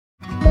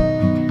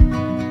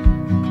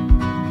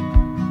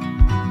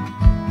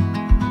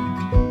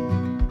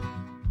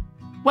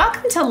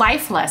to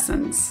Life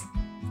Lessons.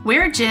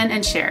 We're Jen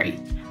and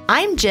Sherry.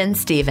 I'm Jen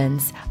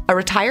Stevens, a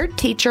retired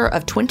teacher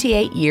of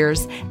 28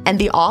 years and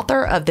the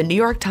author of the New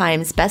York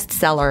Times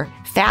bestseller,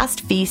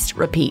 Fast, Feast,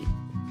 Repeat.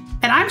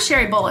 And I'm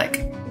Sherry Bullock.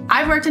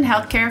 I've worked in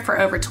healthcare for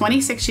over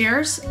 26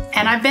 years,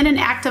 and I've been an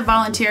active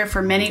volunteer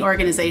for many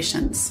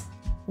organizations.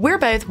 We're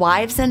both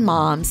wives and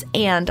moms,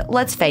 and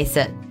let's face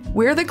it,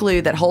 we're the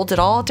glue that holds it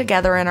all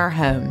together in our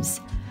homes.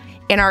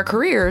 In our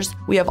careers,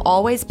 we have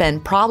always been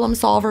problem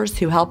solvers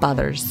who help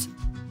others.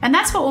 And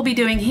that's what we'll be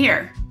doing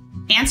here,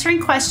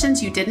 answering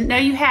questions you didn't know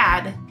you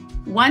had,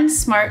 one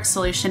smart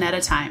solution at a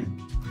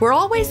time. We're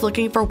always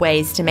looking for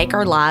ways to make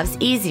our lives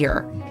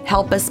easier,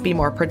 help us be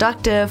more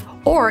productive,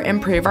 or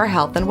improve our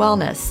health and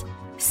wellness.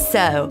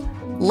 So,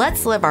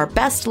 let's live our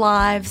best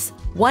lives,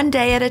 one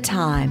day at a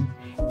time,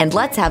 and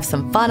let's have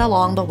some fun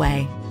along the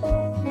way.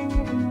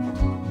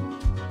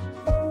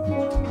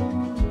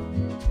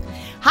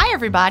 Hi,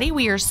 everybody.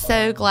 We are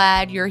so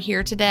glad you're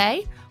here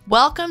today.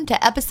 Welcome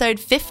to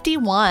episode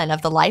 51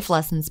 of the Life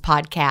Lessons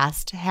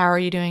podcast. How are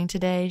you doing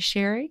today,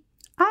 Sherry?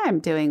 I'm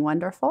doing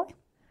wonderful.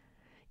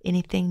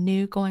 Anything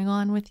new going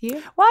on with you?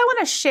 Well, I want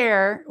to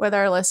share with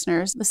our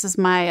listeners, this is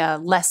my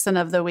lesson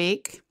of the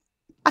week.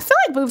 I feel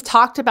like we've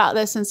talked about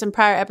this in some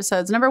prior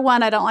episodes. Number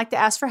one, I don't like to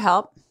ask for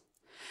help.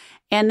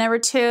 And number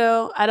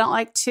two, I don't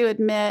like to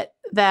admit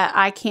that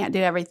I can't do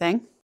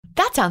everything.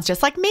 That sounds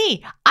just like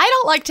me. I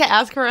don't like to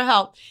ask for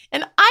help,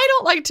 and I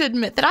don't like to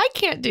admit that I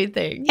can't do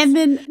things. And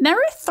then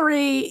number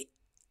three,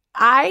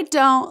 I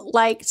don't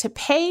like to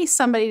pay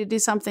somebody to do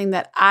something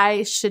that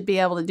I should be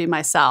able to do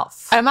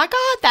myself. Oh my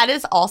God, that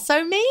is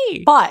also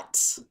me.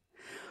 But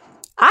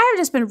I have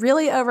just been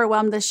really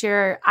overwhelmed this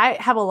year. I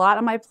have a lot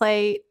on my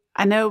plate.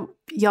 I know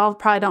y'all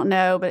probably don't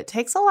know, but it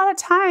takes a lot of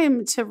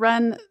time to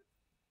run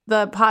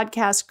the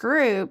podcast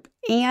group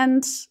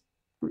and,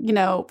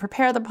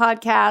 prepare the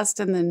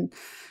podcast and then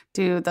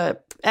do the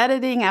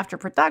editing after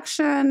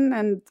production.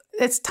 And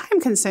it's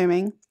time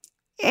consuming.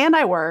 And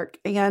I work.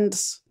 And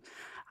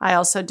I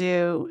also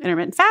do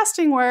intermittent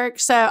fasting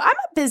work. So I'm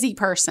a busy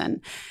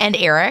person. And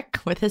Eric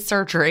with his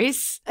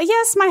surgeries.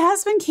 Yes, my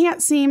husband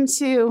can't seem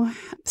to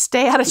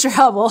stay out of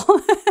trouble.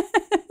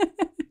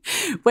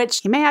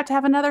 Which he may have to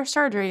have another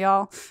surgery,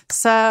 y'all.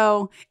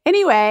 So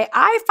anyway,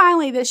 I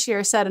finally this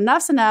year said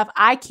enough's enough.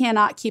 I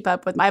cannot keep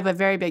up with, I have a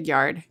very big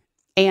yard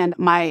and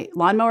my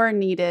lawnmower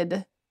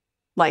needed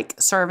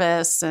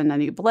service and a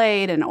new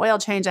blade and an oil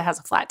change that has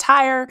a flat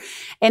tire.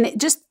 And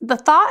the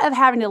thought of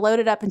having to load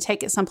it up and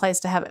take it someplace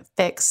to have it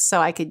fixed so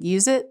I could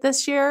use it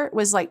this year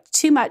was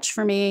too much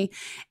for me.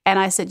 And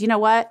I said, you know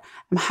what?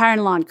 I'm hiring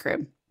a lawn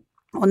crew.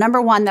 Well,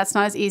 number one, that's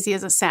not as easy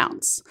as it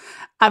sounds.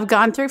 I've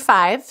gone through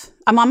 5.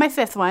 I'm on my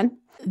 5th one.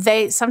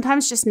 They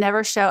sometimes just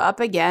never show up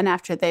again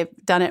after they've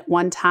done it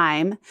one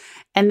time.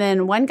 And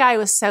then one guy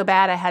was so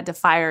bad, I had to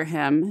fire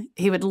him.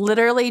 He would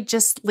literally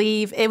just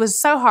leave. It was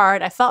so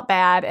hard. I felt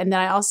bad. And then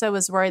I also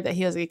was worried that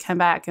he was going to come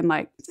back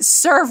and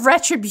serve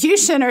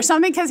retribution or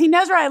something because he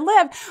knows where I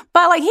live.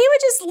 But he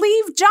would just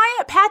leave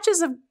giant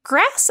patches of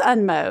grass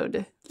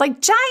unmowed,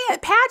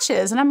 giant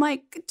patches. And I'm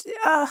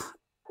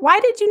why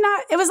did you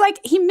not? It was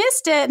he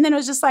missed it. And then it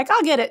was just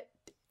I'll get it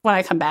when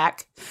I come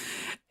back.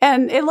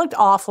 And it looked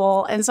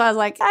awful. And so I was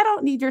I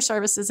don't need your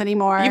services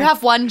anymore. You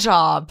have one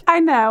job.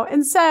 I know.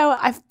 And so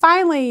I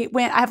finally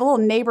I have a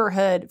little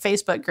neighborhood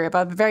Facebook group. I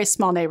have a very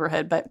small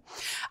neighborhood, but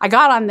I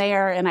got on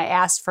there and I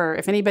asked for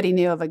if anybody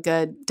knew of a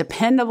good,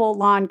 dependable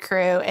lawn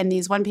crew. And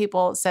these one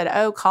people said,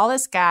 oh, call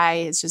this guy.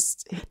 It's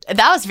just.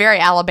 That was very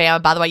Alabama,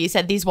 by the way. You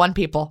said these one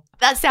people.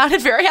 That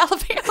sounded very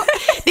Alabama.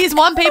 These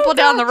one people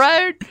down the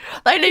road,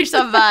 they knew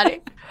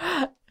somebody.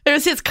 It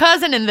was his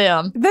cousin and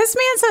them. This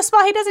man's so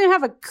small, he doesn't even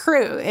have a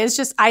crew. It's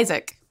just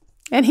Isaac.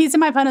 And he's in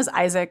my phone as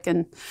Isaac.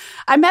 And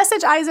I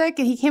messaged Isaac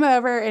and he came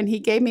over and he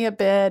gave me a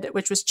bid,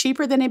 which was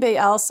cheaper than anybody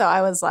else. So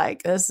I was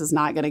this is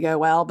not going to go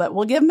well, but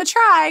we'll give him a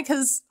try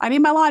because I need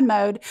my lawn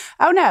mowed.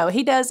 Oh no,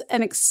 he does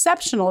an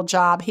exceptional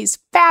job. He's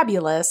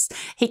fabulous.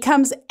 He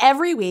comes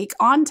every week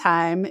on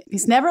time.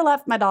 He's never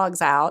left my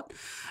dogs out.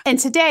 And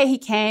today he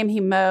came, he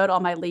mowed, all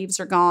my leaves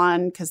are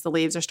gone because the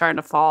leaves are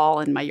starting to fall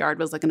and my yard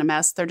was looking a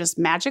mess. They're just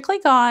magically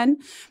gone.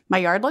 My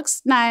yard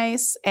looks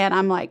nice. And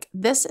I'm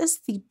this is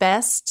the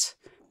best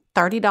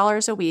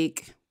 $30 a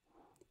week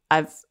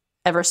I've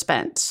ever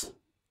spent.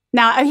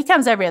 Now, he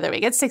comes every other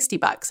week. It's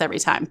 $60 every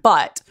time,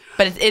 but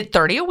it's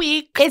 30 a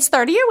week. It's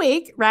 30 a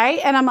week, right?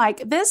 And I'm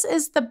this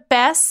is the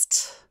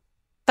best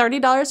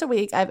 $30 a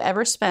week I've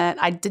ever spent.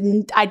 I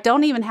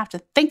don't even have to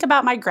think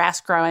about my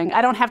grass growing.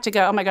 I don't have to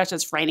go, oh my gosh,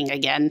 it's raining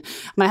again.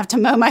 I'm going to have to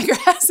mow my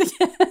grass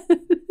again.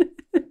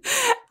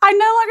 I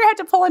no longer have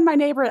to pull in my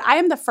neighbor. I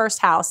am the first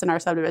house in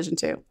our subdivision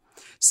too.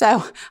 So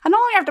I no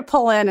longer have to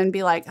pull in and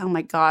be oh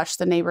my gosh,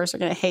 the neighbors are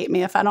going to hate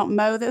me if I don't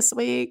mow this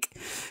week.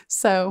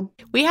 So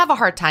we have a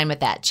hard time with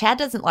that. Chad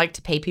doesn't like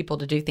to pay people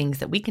to do things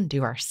that we can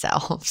do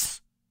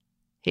ourselves.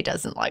 He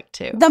doesn't like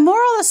to. The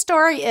moral of the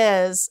story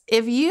is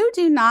if you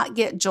do not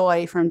get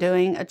joy from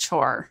doing a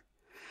chore,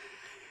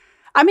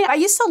 I mean, I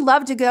used to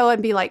love to go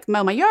and be like,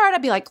 mow my yard.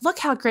 I'd be like, look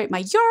how great my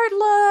yard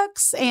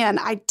looks. And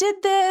I did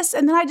this.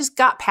 And then I just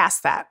got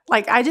past that.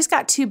 Like, I just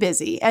got too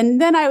busy. And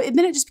then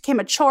it just became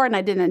a chore and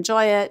I didn't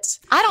enjoy it.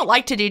 I don't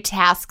like to do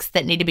tasks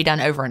that need to be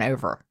done over and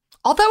over.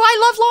 Although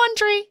I love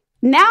laundry.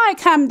 Now I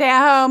come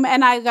down home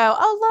and I go,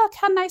 oh, look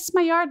how nice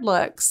my yard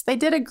looks. They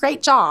did a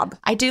great job.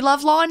 I do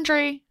love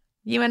laundry.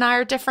 You and I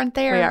are different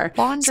there. We are.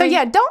 Laundry. So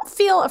yeah, don't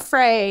feel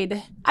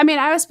afraid. I mean,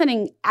 I was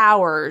spending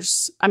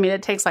hours. I mean,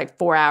 it takes like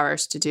 4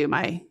 hours to do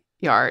my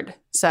yard.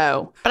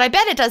 So, but I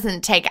bet it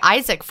doesn't take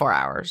Isaac 4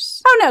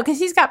 hours. Oh no, because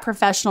he's got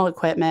professional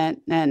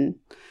equipment and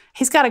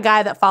he's got a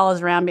guy that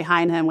follows around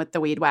behind him with the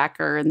weed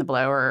whacker and the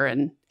blower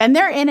and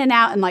they're in and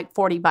out in like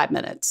 45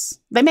 minutes.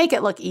 They make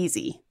it look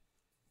easy.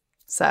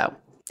 So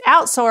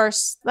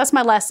outsource. That's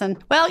my lesson.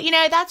 Well,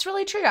 that's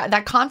really true.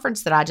 That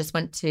conference that I just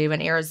went to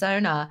in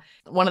Arizona,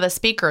 one of the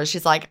speakers,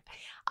 she's like,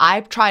 I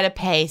try to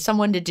pay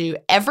someone to do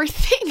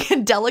everything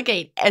and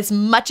delegate as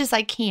much as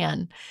I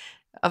can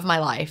of my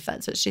life.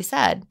 That's what she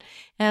said.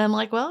 And I'm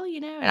like, well,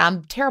 and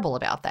I'm terrible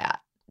about that.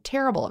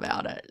 Terrible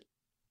about it.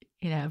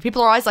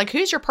 People are always like,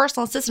 who's your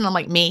personal assistant? I'm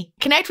like, me.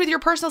 Connect with your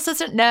personal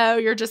assistant? No,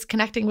 you're just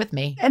connecting with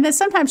me. And then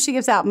sometimes she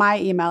gives out my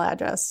email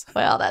address.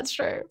 Well, that's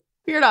true.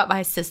 You're not my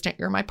assistant,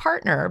 you're my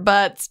partner,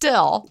 but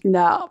still.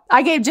 No.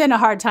 I gave Jen a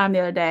hard time the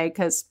other day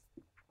because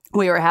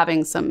we were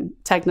having some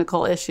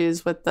technical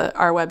issues with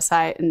our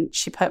website and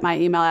she put my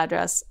email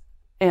address.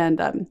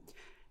 And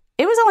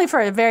it was only for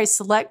a very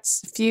select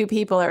few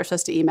people that were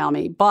supposed to email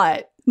me.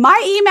 But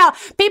my email,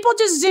 people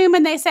just Zoom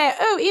and they say,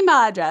 oh, email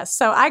address.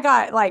 So I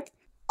got like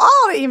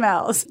all the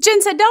emails.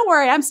 Jen said, don't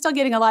worry, I'm still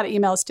getting a lot of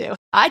emails too.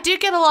 I do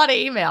get a lot of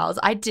emails.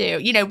 I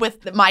do.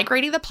 With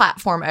migrating the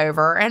platform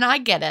over, and I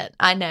get it.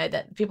 I know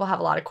that people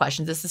have a lot of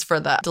questions. This is for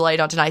the Delay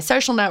Don't Deny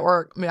social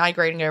network,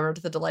 migrating over to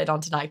the Delay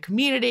Don't Deny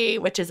community,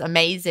 which is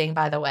amazing,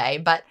 by the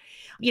way. But,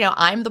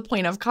 I'm the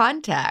point of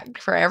contact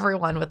for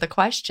everyone with a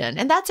question.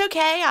 And that's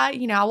okay.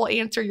 I will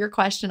answer your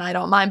question. I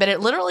don't mind. But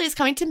it literally is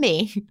coming to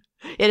me.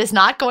 It is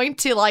not going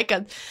to like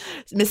a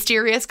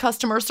mysterious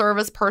customer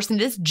service person.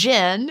 It is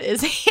Jen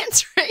is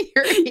answering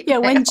your email. Yeah,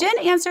 when Jen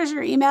answers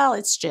your email,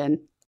 it's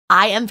Jen.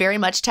 I am very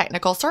much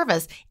technical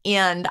service,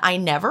 and I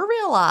never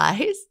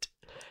realized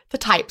the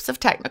types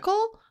of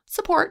technical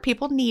support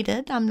people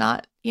needed. I'm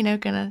not, going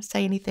to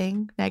say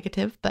anything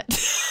negative, but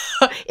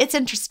it's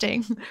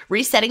interesting.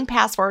 Resetting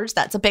passwords,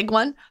 that's a big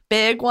one.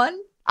 Big one.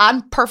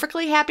 I'm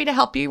perfectly happy to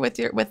help you with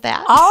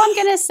that. All I'm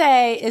going to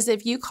say is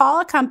if you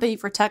call a company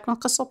for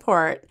technical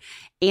support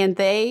and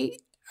they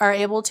are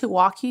able to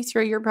walk you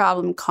through your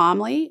problem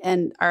calmly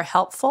and are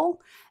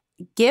helpful,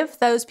 give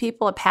those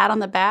people a pat on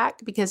the back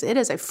because it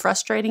is a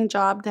frustrating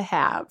job to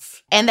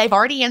have. And they've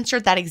already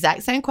answered that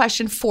exact same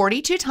question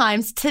 42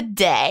 times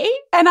today.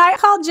 And I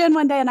called Jen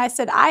one day and I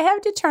said, I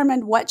have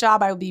determined what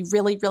job I would be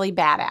really, really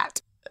bad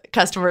at.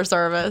 Customer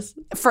service.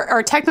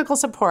 Or technical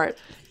support.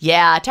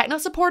 Yeah, technical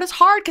support is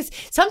hard because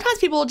sometimes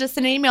people will just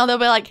send an email. They'll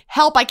be like,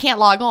 help, I can't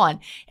log on.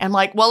 And I'm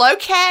like, well,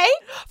 okay.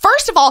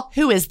 First of all,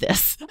 who is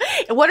this?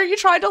 What are you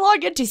trying to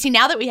log into? See,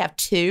 now that we have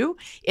two,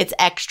 it's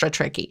extra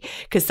tricky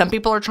because some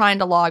people are trying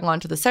to log on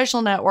to the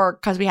social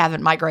network because we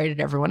haven't migrated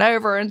everyone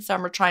over, and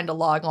some are trying to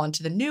log on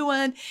to the new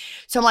one.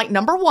 So I'm like,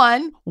 number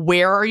one,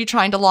 where are you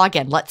trying to log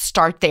in? Let's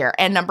start there.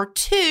 And number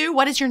two,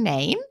 what is your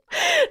name?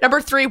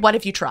 Number three, what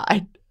have you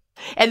tried?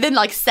 And then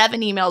like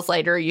 7 emails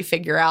later, you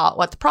figure out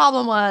what the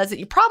problem was.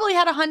 You probably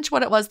had a hunch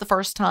what it was the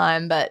first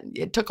time, but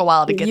it took a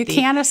while to get You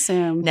can't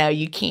assume. No,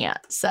 you can't.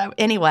 So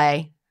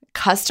anyway,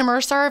 customer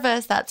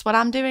service, that's what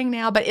I'm doing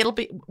now. But it'll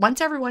be once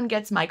everyone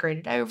gets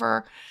migrated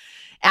over.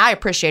 I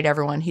appreciate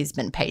everyone who's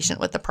been patient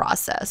with the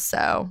process.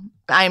 So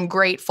I am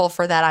grateful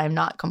for that. I am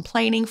not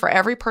complaining. For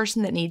every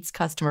person that needs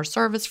customer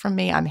service from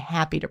me, I'm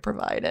happy to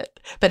provide it.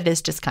 But it is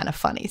just kind of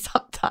funny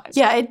sometimes.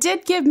 Yeah, it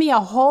did give me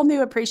a whole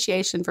new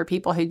appreciation for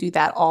people who do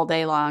that all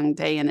day long,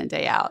 day in and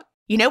day out.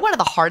 One of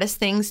the hardest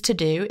things to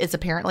do is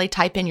apparently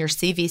type in your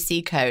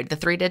CVC code, the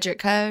 3-digit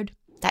code.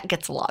 That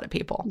gets a lot of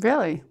people.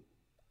 Really?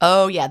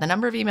 Oh, yeah. The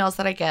number of emails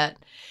that I get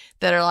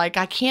that are like,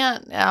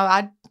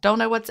 I don't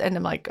know what's, and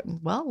I'm like,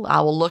 well, I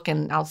will look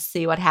and I'll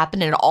see what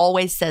happened. And it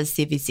always says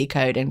CVC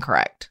code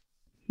incorrect.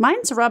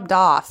 Mine's rubbed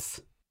off.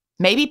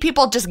 Maybe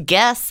people just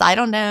guess. I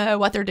don't know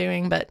what they're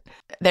doing, but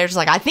they're just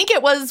like, I think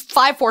it was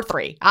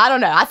 543. I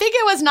don't know. I think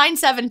it was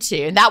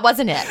 972. And that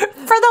wasn't it.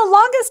 For the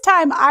longest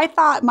time, I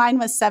thought mine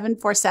was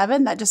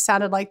 747. That just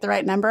sounded like the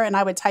right number. And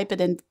I would type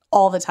it in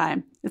all the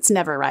time. It's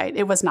never right.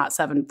 It was not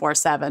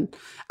 747.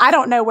 I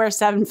don't know where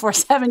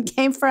 747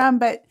 came from,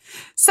 but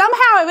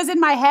somehow it was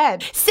in my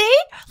head. See?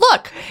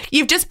 Look,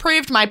 you've just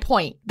proved my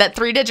point that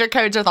 3-digit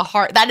codes are the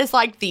hard. That is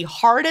like the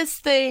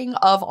hardest thing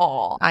of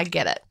all. I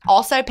get it.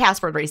 Also,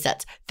 password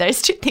resets.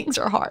 Those two things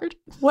are hard.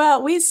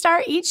 Well, we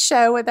start each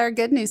show with our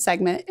good news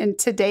segment, and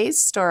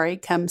today's story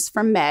comes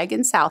from Meg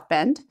in South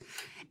Bend.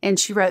 And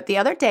she wrote, the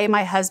other day,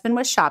 my husband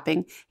was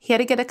shopping. He had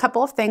to get a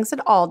couple of things at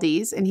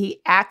Aldi's, and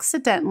he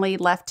accidentally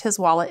left his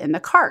wallet in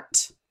the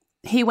cart.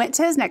 He went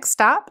to his next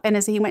stop, and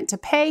as he went to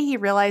pay, he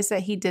realized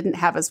that he didn't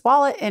have his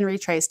wallet and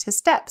retraced his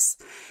steps.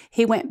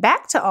 He went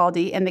back to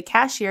Aldi, and the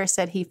cashier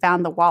said he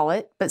found the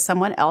wallet, but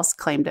someone else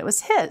claimed it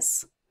was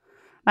his.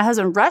 My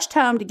husband rushed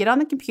home to get on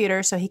the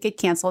computer so he could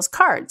cancel his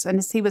cards, and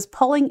as he was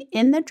pulling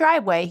in the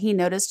driveway, he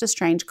noticed a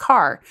strange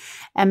car.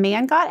 A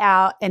man got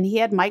out, and he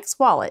had Mike's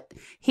wallet.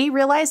 He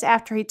realized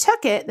after he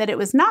took it that it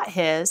was not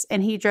his,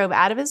 and he drove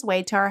out of his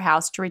way to our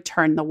house to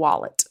return the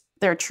wallet.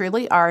 There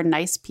truly are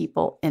nice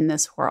people in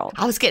this world.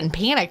 I was getting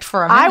panicked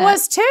for a minute. I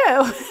was too.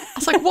 I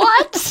was like,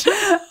 what?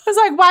 I was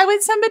like, why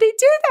would somebody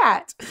do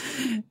that?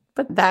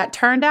 But that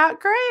turned out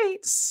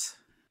great. Is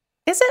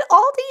it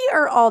Aldi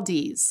or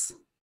Aldi's?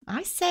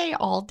 I say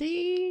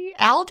Aldi.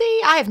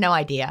 I have no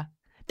idea.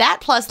 That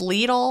plus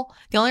Lidl.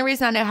 The only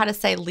reason I know how to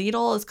say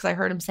Lidl is because I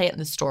heard him say it in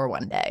the store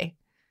one day.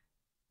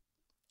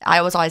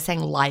 I was always saying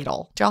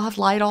Lidl. Do y'all have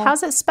Lidl?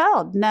 How's it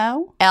spelled?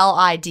 No.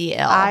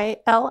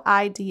 Lidl.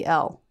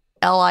 Lidl.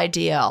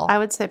 Lidl. I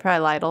would say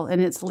probably Lidl.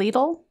 And it's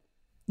Lidl?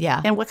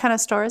 Yeah. And what kind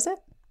of store is it?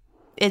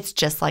 It's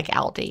just like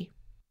Aldi.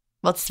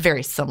 Well, it's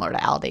very similar to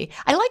Aldi.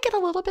 I like it a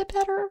little bit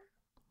better.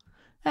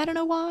 I don't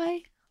know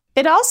why.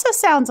 It also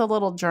sounds a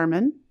little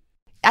German.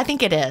 I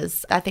think it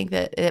is. I think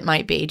that it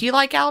might be. Do you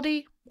like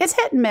Aldi? It's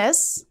hit and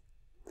miss.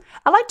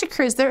 I like to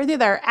cruise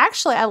there.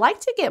 Actually, I like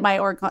to get my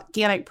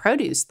organic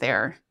produce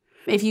there.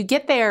 If you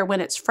get there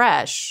when it's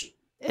fresh,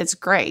 it's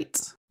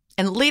great.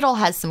 And Lidl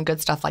has some good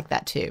stuff like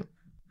that too.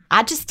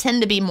 I just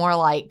tend to be more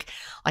like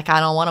I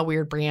don't want a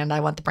weird brand.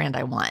 I want the brand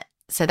I want.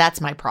 So that's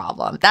my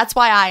problem. That's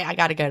why I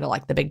got to go to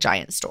like the big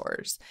giant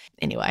stores.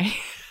 Anyway,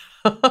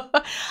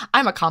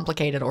 I'm a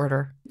complicated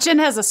order. Jen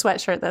has a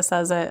sweatshirt that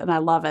says it, and I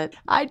love it.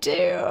 I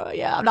do.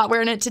 Yeah, I'm not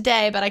wearing it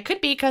today, but I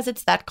could be because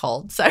it's that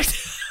cold. So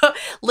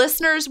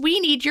listeners, we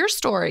need your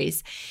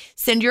stories.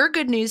 Send your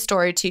good news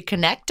story to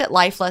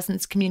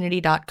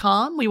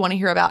connect@lifelessonscommunity.com. We want to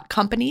hear about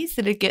companies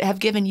that have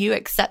given you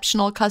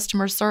exceptional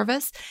customer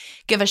service.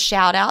 Give a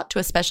shout out to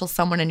a special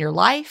someone in your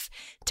life.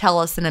 Tell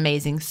us an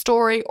amazing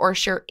story or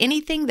share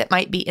anything that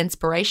might be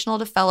inspirational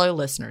to fellow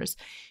listeners.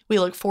 We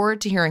look forward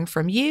to hearing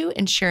from you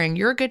and sharing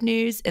your good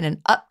news in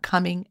an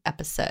upcoming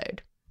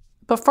episode.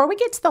 Before we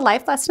get to the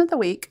life lesson of the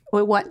week,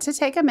 we want to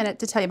take a minute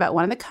to tell you about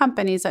one of the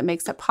companies that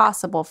makes it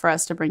possible for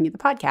us to bring you the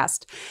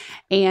podcast.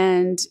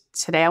 And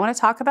today I want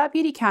to talk about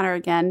Beautycounter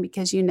again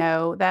because you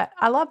know that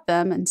I love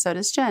them and so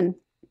does Jen.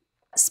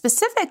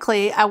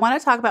 Specifically, I want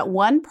to talk about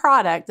one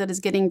product that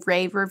is getting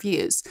rave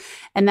reviews,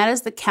 and that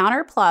is the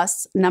Counter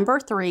Plus No.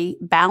 3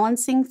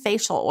 Balancing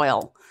Facial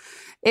Oil.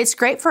 It's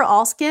great for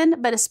all skin,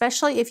 but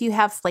especially if you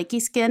have flaky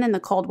skin in the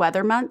cold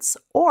weather months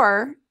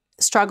or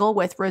struggle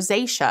with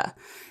rosacea.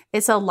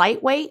 It's a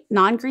lightweight,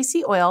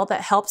 non-greasy oil that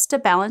helps to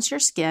balance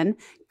your skin,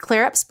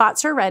 clear up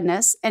spots or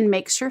redness, and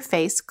makes your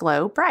face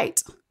glow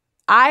bright.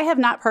 I have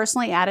not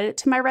personally added it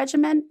to my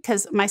regimen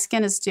because my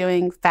skin is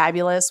doing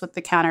fabulous with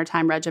the Counter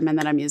Time regimen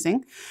that I'm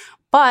using.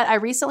 But I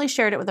recently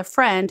shared it with a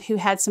friend who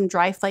had some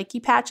dry, flaky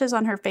patches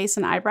on her face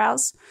and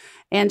eyebrows.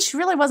 And she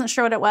really wasn't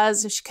sure what it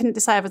was. She couldn't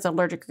decide if it was an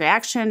allergic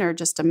reaction or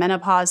just a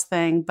menopause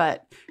thing,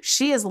 but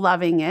she is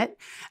loving it.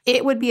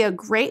 It would be a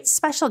great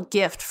special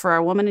gift for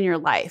a woman in your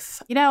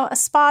life. You know, a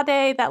spa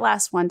day, that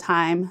lasts one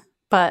time,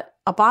 but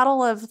a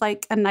bottle of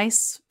like a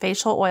nice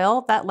facial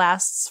oil that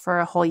lasts for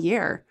a whole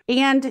year.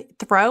 And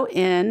throw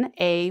in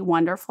a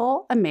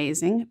wonderful,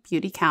 amazing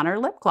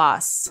Beautycounter lip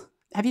gloss.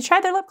 Have you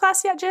tried their lip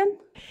gloss yet, Jen?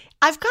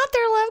 I've got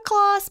their lip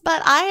gloss,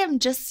 but I am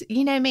just,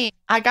 you know me.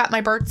 I got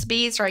my Burt's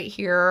Bees right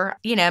here.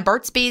 You know,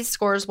 Burt's Bees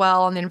scores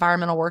well on the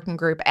Environmental Working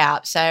Group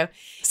app. So,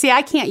 see,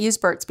 I can't use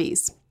Burt's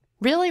Bees.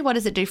 Really? What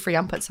does it do for you?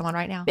 I'm putting some on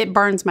right now. It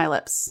burns my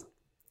lips.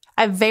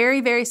 I have very,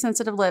 very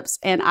sensitive lips,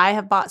 and I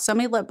have bought so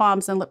many lip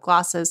balms and lip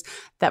glosses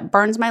that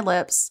burns my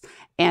lips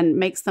and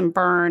makes them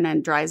burn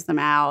and dries them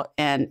out.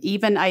 And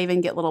I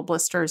even get little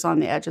blisters on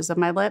the edges of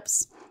my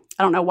lips.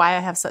 I don't know why I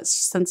have such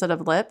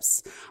sensitive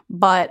lips,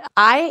 but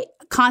I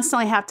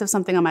constantly have to have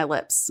something on my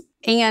lips.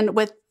 And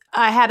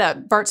I had a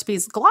Burt's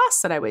Bees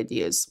gloss that I would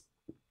use,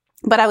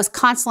 but I was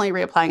constantly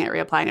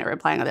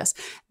reapplying this.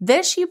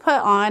 This you put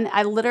on,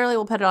 I literally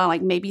will put it on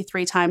like maybe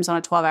 3 times on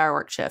a 12-hour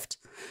work shift,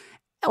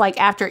 like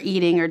after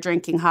eating or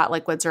drinking hot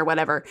liquids or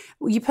whatever.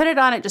 You put it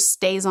on, it just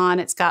stays on.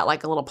 It's got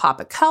like a little pop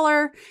of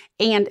color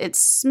and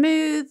it's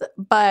smooth,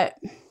 but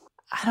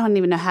I don't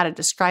even know how to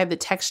describe the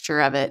texture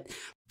of it.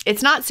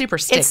 It's not super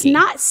sticky. It's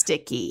not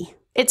sticky.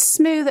 It's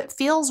smooth. It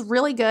feels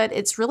really good.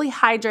 It's really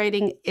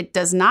hydrating. It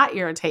does not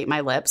irritate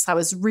my lips. I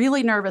was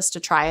really nervous to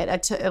try it.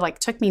 It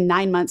took me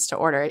 9 months to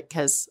order it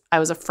because I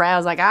was afraid. I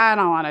was like, I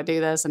don't want to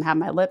do this and have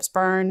my lips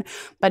burn.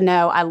 But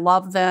no, I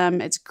love them.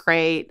 It's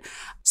great.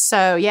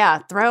 So yeah,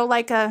 throw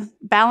like a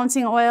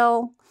balancing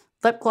oil,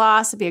 lip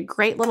gloss. It'd be a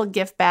great little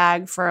gift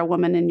bag for a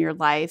woman in your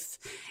life.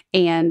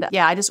 And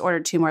yeah, I just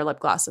ordered 2 more lip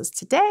glosses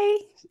today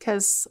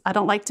because I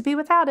don't like to be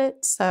without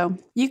it. So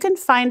you can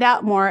find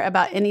out more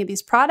about any of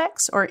these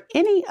products or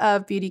any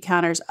of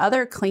Beautycounter's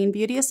other clean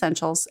beauty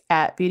essentials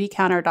at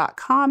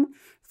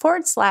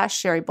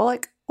beautycounter.com/Sherry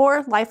Bullock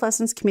or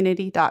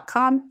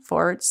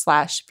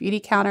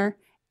lifelessonscommunity.com/Beautycounter.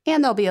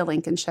 And there'll be a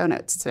link in show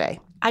notes today.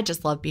 I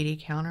just love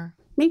Beauty Counter.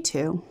 Me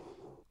too.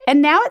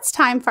 And now it's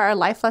time for our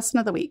life lesson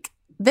of the week.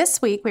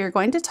 This week, we are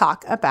going to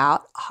talk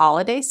about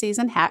holiday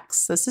season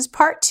hacks. This is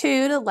part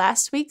 2 to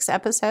last week's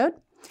episode.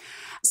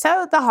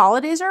 So the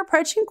holidays are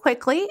approaching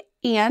quickly,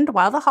 and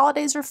while the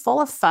holidays are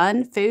full of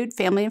fun, food,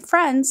 family, and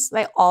friends,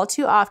 they all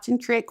too often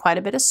create quite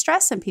a bit of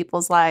stress in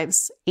people's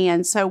lives.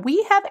 And so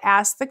we have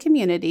asked the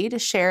community to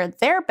share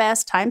their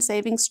best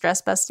time-saving,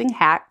 stress-busting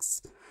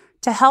hacks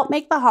to help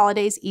make the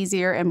holidays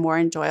easier and more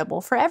enjoyable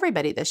for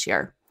everybody this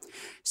year.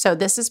 So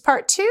this is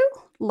part 2.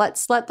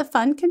 Let's let the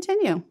fun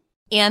continue.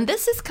 And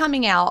this is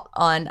coming out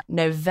on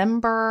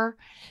November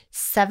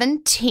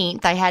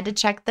 17th. I had to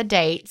check the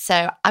date.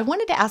 So I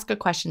wanted to ask a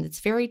question that's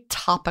very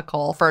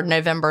topical for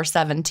November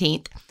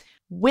 17th.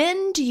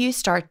 When do you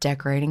start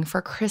decorating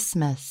for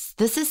Christmas?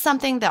 This is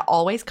something that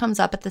always comes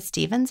up at the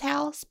Stevens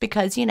house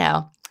because,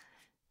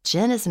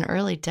 Jen is an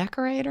early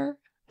decorator.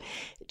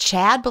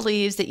 Chad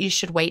believes that you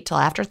should wait till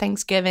after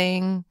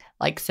Thanksgiving,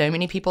 like so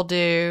many people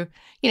do.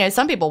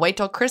 Some people wait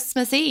till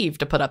Christmas Eve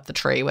to put up the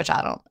tree, which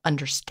I don't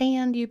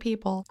understand, you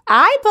people.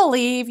 I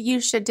believe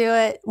you should do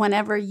it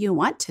whenever you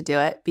want to do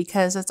it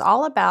because it's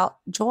all about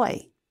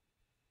joy.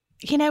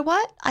 You know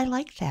what? I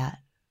like that.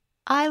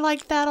 I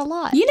like that a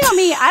lot. You know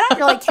me, I don't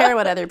really care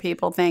what other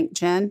people think,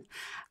 Jen.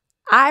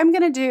 I'm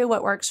going to do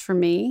what works for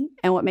me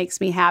and what makes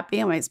me happy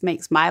and what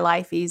makes my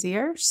life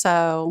easier.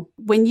 So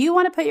when you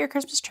want to put your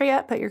Christmas tree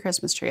up, put your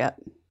Christmas tree up.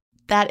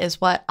 That is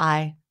what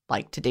I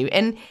like to do.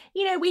 And,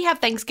 we have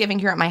Thanksgiving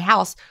here at my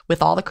house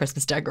with all the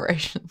Christmas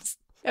decorations.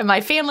 And my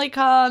family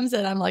comes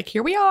and I'm like,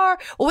 here we are.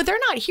 Well, they're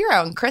not here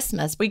on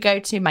Christmas. We go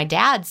to my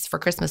dad's for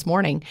Christmas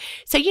morning.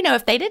 So,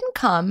 if they didn't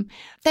come,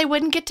 they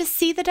wouldn't get to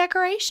see the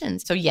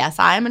decorations. So, yes,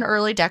 I am an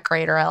early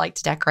decorator. I like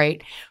to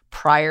decorate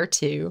prior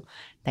to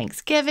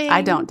Thanksgiving.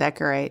 I don't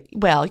decorate.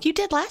 Well, you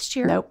did last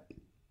year. Nope.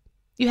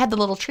 You had the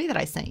little tree that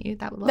I sent you.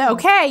 That was lovely.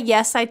 Okay.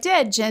 Yes, I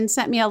did. Jen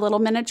sent me a little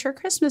miniature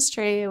Christmas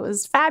tree. It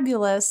was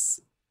fabulous.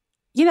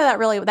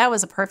 That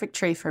was a perfect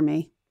tree for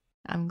me.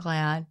 I'm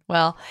glad.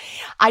 Well,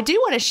 I do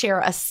want to share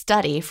a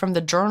study from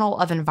the Journal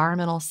of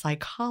Environmental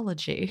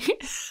Psychology,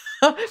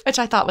 which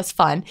I thought was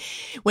fun.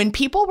 When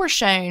people were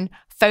shown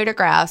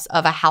photographs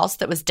of a house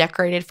that was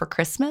decorated for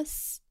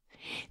Christmas,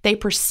 they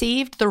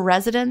perceived the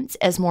residents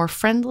as more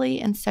friendly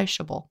and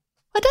sociable.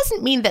 It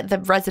doesn't mean that the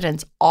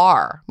residents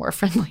are more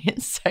friendly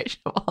and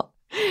sociable.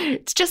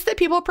 It's just that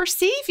people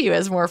perceive you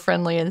as more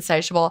friendly and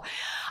sociable.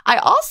 I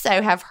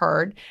also have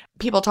heard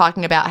people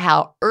talking about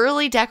how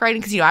early decorating,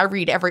 because, I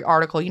read every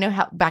article.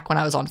 How back when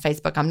I was on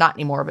Facebook, I'm not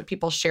anymore, but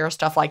people share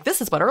stuff like,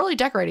 this is what early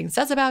decorating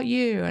says about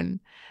you.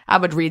 And I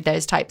would read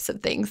those types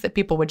of things that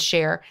people would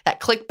share, that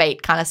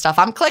clickbait kind of stuff.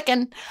 I'm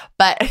clicking.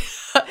 But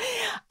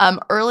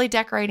early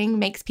decorating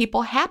makes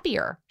people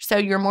happier. So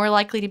you're more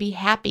likely to be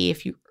happy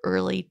if you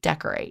early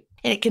decorate.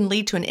 And it can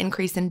lead to an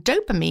increase in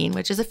dopamine,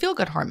 which is a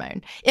feel-good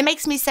hormone. It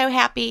makes me so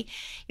happy.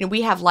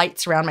 We have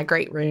lights around my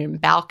great room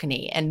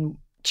balcony, and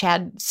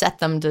Chad set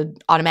them to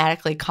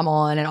automatically come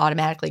on and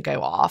automatically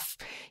go off.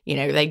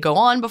 They go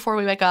on before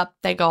we wake up.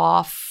 They go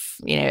off,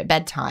 at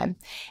bedtime.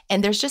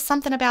 And there's just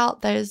something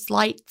about those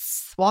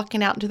lights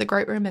walking out into the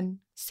great room and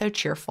so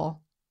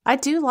cheerful. I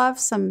do love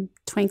some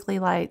twinkly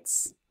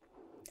lights.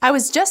 I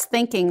was just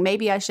thinking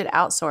maybe I should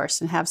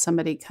outsource and have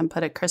somebody come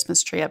put a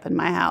Christmas tree up in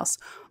my house.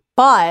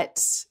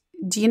 But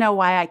do you know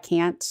why I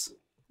can't?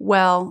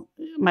 Well,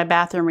 my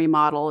bathroom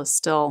remodel is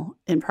still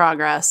in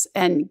progress.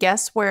 And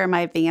guess where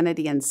my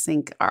vanity and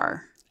sink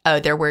are? Oh,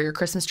 they're where your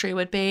Christmas tree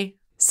would be?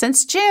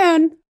 Since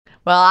June.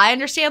 Well, I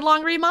understand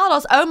long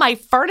remodels. Oh, my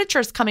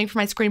furniture's coming for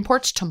my screen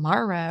porch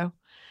tomorrow.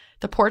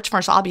 The porch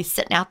furniture. I'll be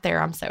sitting out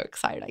there. I'm so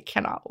excited. I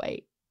cannot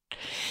wait.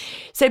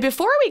 So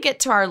before we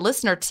get to our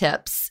listener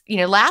tips,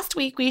 last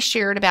week we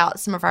shared about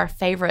some of our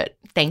favorite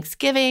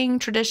Thanksgiving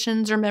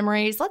traditions or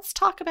memories. Let's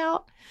talk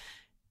about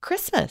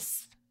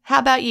Christmas. How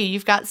about you?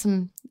 You've got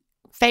some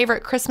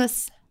favorite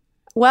Christmas?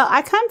 Well,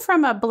 I come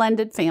from a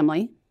blended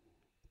family.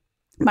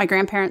 My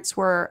grandparents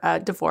were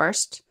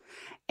divorced.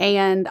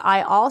 And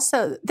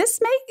this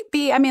may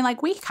be,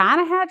 we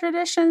kind of had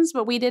traditions,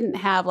 but we didn't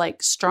have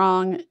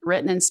strong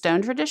written in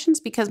stone traditions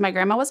because my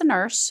grandma was a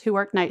nurse who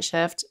worked night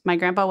shift. My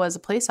grandpa was a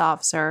police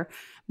officer.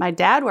 My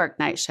dad worked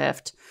night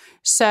shift.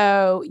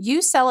 So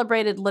you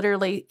celebrated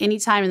literally any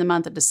time in the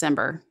month of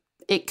December.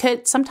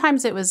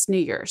 Sometimes it was New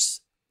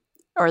Year's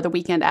or the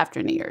weekend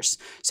after New Year's.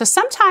 So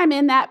sometime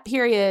in that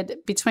period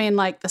between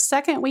the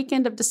second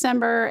weekend of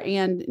December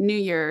and New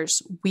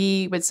Year's,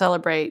 we would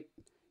celebrate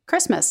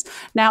Christmas.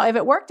 Now, if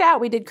it worked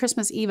out, we did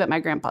Christmas Eve at my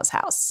grandpa's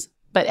house.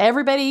 But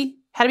everybody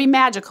had to be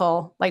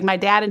magical. My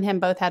dad and him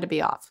both had to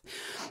be off.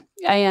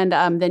 And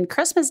then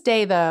Christmas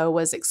Day, though,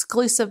 was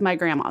exclusive my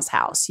grandma's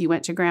house. You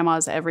went to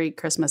grandma's every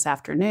Christmas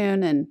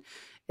afternoon, and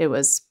it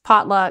was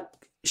potluck.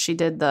 She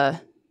did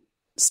the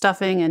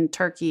stuffing and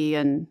turkey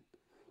and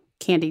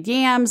candied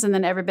yams, and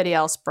then everybody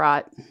else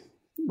brought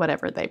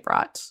whatever they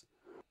brought.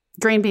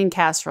 Green bean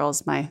casserole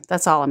is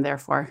that's all I'm there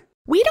for.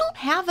 We don't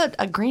have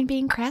a green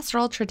bean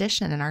casserole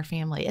tradition in our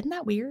family. Isn't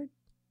that weird?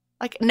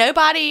 Like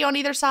nobody on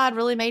either side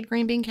really made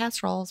green bean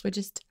casseroles.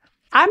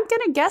 I'm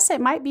going to guess it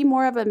might be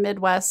more of a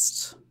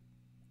Midwest.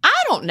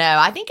 I don't know.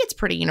 I think it's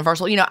pretty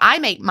universal. I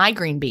make my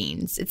green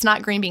beans. It's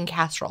not green bean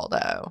casserole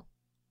though.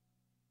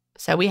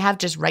 So we have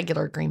just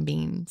regular green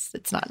beans.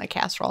 It's not in a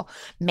casserole.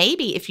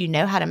 Maybe if you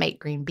know how to make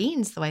green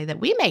beans the way that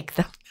we make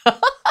them,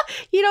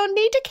 you don't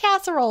need to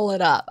casserole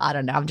it up. I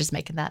don't know. I'm just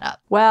making that up.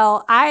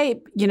 Well,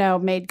 I,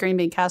 made green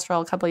bean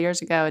casserole a couple of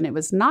years ago, and it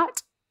was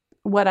not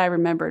what I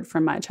remembered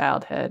from my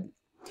childhood.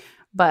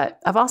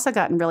 But I've also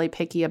gotten really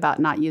picky about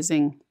not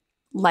using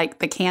like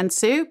the canned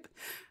soup.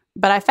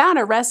 But I found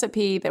a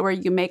recipe where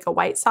you make a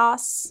white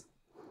sauce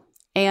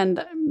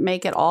and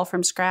make it all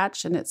from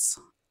scratch, and it's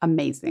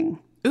amazing.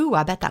 Ooh,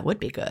 I bet that would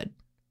be good.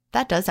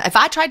 That does. If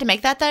I tried to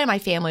make that, though, my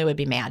family would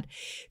be mad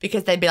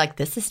because they'd be like,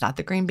 this is not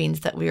the green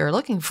beans that we are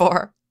looking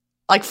for.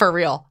 Like, for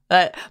real.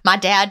 My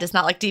dad does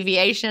not like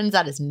deviations.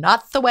 That is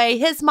not the way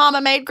his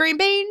mama made green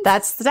beans.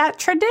 That's that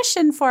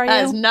tradition for you.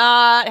 That is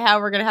not how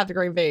we're going to have the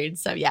green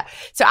beans. So, yeah.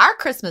 So, our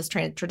Christmas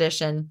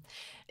tradition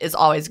is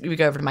always we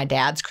go over to my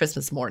dad's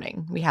Christmas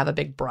morning. We have a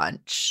big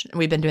brunch.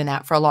 We've been doing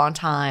that for a long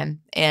time.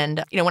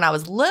 And, when I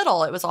was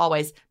little, it was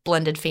always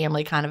blended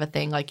family kind of a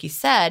thing. Like you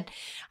said,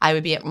 I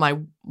would be at my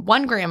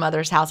one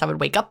grandmother's house. I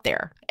would wake up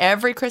there.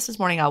 Every Christmas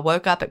morning, I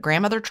woke up at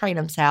Grandmother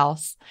Trainum's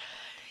house.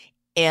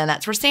 And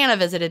that's where Santa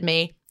visited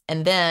me.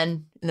 And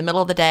then in the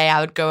middle of the day, I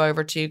would go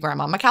over to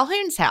Grandmama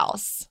Calhoun's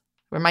house,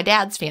 where my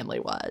dad's family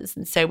was.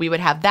 And so we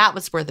would have, that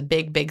was where the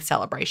big, big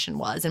celebration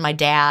was. And my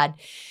dad,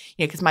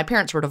 because my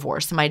parents were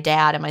divorced. So my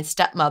dad and my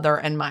stepmother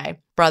and my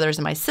brothers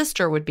and my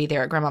sister would be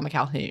there at Grandmama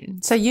Calhoun.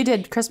 So you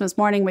did Christmas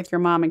morning with your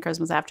mom and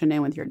Christmas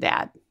afternoon with your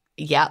dad.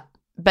 Yep.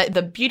 But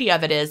the beauty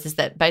of it is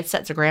that both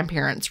sets of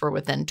grandparents were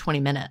within 20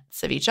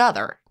 minutes of each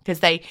other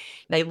because they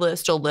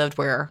still lived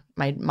where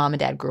my mom and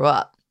dad grew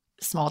up,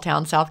 small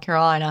town, South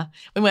Carolina.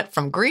 We went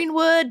from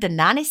Greenwood to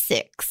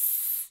 96.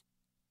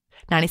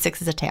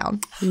 96 is a town.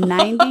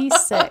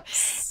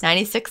 96.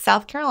 96,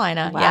 South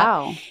Carolina.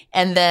 Wow. Yeah.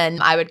 And then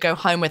I would go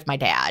home with my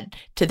dad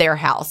to their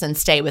house and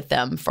stay with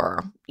them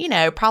for,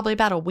 probably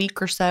about a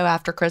week or so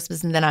after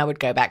Christmas. And then I would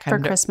go back home.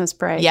 For Christmas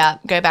break. Yeah,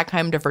 go back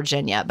home to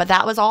Virginia. But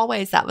that was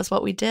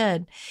what we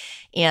did.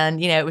 And,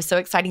 it was so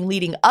exciting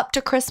leading up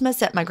to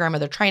Christmas at my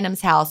grandmother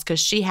Trainum's house because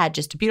she had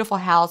just a beautiful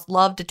house,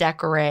 loved to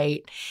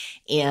decorate.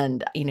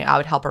 And, I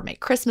would help her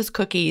make Christmas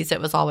cookies.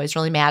 It was always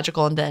really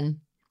magical. And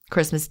then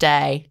Christmas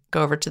Day,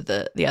 go over to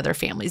the other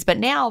families. But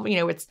now,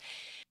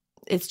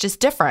 it's just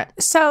different.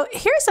 So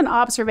here's an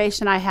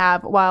observation I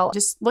have while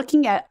just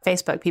looking at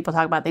Facebook. People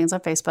talk about things on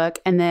Facebook,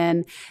 and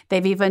then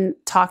they've even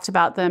talked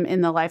about them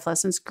in the Life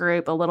Lessons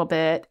group a little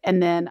bit.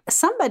 And then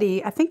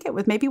somebody, I think it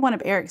was maybe one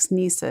of Eric's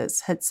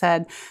nieces, had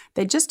said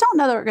they just don't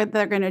know what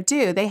they're going to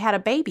do. They had a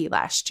baby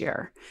last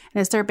year, and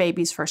it's their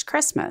baby's first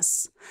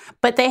Christmas.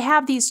 But they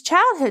have these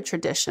childhood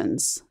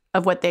traditions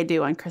of what they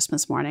do on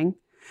Christmas morning.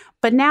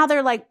 But now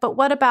they're like, but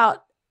what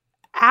about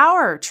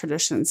our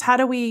traditions? How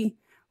do we,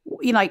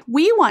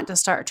 we want to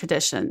start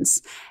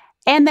traditions.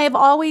 And they've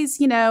always,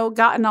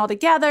 gotten all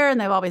together and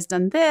they've always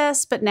done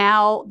this. But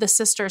now the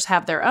sisters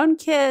have their own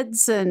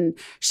kids. And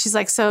she's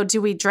like, so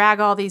do we drag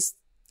all these,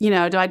 do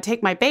I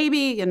take my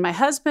baby and my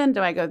husband?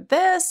 Do I go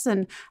this?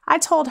 And I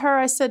told her,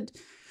 I said,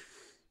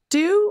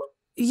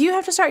 you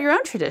have to start your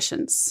own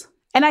traditions.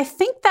 And I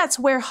think that's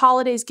where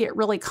holidays get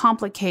really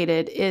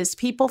complicated is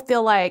people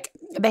feel like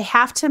they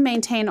have to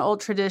maintain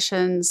old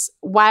traditions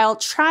while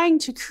trying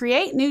to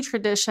create new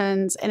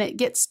traditions, and it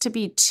gets to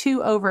be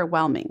too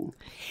overwhelming.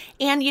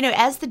 And,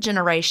 as the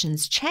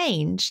generations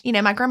change,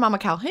 my grandmama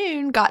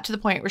Calhoun got to the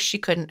point where she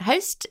couldn't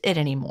host it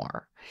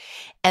anymore.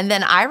 And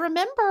then I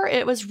remember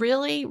it was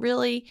really,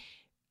 really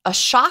a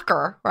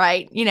shocker,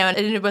 right? And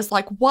it was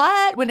like,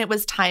 what? When it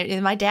was time,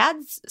 and my dad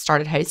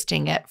started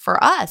hosting it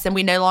for us, and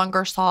we no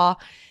longer saw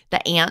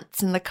the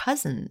aunts and the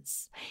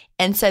cousins.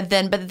 And so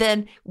but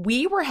then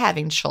we were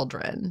having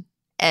children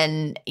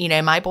and,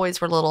 my boys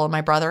were little and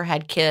my brother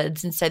had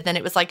kids. And so then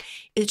it was like,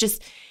 it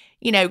just,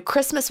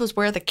 Christmas was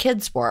where the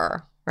kids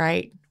were,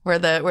 right? Where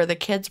the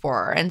kids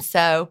were. And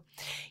so,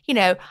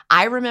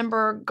 I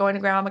remember going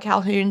to Grandma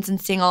Calhoun's and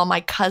seeing all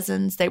my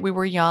cousins that we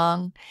were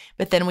young,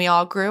 but then we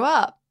all grew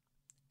up.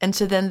 And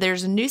so then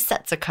there's a new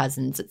sets of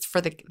cousins. It's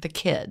for the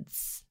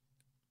kids.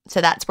 So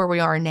that's where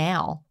we are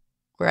now.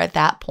 We're at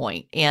that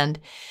point. And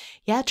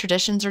yeah,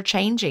 traditions are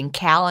changing.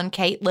 Cal and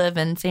Kate live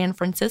in San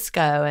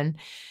Francisco and,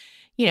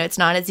 it's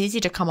not as easy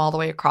to come all the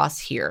way across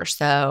here.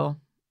 So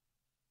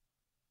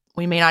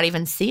we may not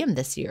even see them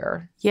this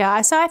year.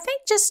 Yeah. So I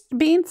think just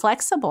being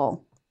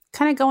flexible,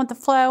 kind of going with the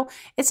flow.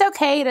 It's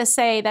okay to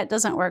say that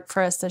doesn't work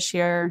for us this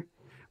year.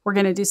 We're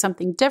going to do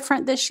something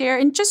different this year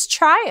and just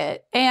try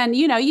it. And,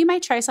 you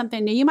might try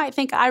something new. You might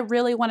think, I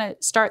really want to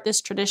start this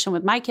tradition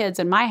with my kids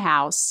in my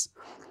house.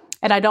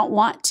 And I don't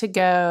want to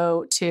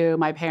go to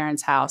my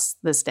parents' house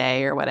this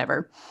day or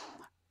whatever.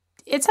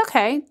 It's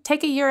okay.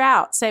 Take a year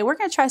out. Say, we're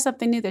going to try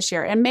something new this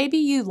year. And maybe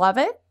you love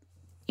it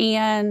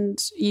and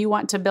you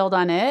want to build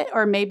on it.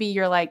 Or maybe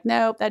you're like,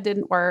 nope, that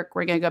didn't work.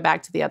 We're going to go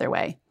back to the other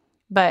way.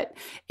 But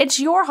it's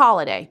your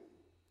holiday.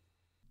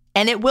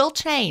 And it will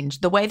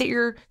change. The way that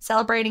you're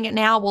celebrating it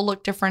now will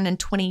look different in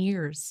 20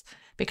 years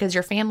because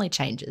your family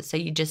changes. So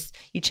you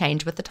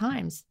change with the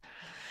times.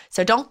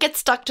 So don't get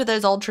stuck to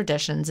those old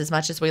traditions as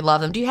much as we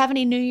love them. Do you have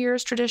any New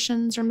Year's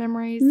traditions or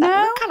memories? No.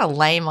 We're kind of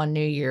lame on New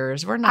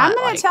Year's. We're not. I'm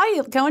going to tell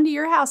you, going to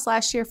your house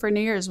last year for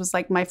New Year's was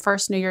like my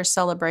first New Year's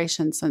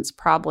celebration since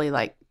probably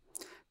like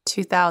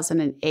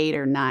 2008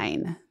 or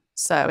 9.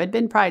 So it'd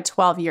been probably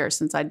 12 years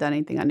since I'd done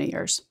anything on New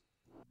Year's.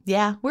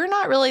 Yeah, we're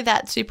not really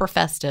that super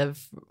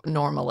festive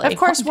normally. Of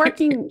course,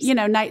 working,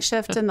 night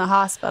shift in the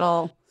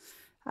hospital,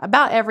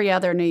 about every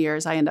other New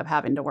Year's, I end up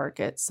having to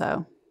work it.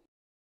 So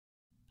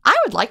I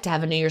would like to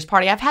have a New Year's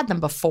party. I've had them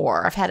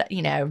before. I've had,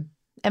 in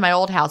my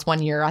old house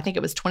one year, I think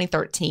it was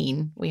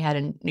 2013, we had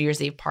a New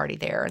Year's Eve party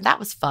there. And that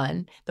was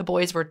fun. The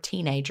boys were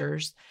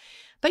teenagers.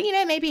 But,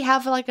 maybe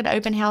have like an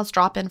open house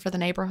drop-in for the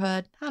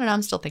neighborhood. I don't know.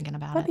 I'm still thinking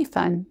about that'd be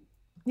fun.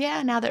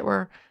 Yeah, now that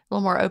we're a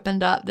little more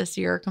opened up this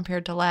year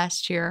compared to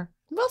last year.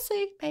 We'll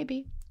see,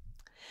 maybe.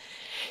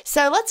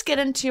 So let's get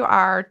into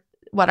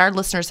what our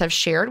listeners have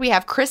shared. We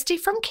have Christy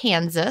from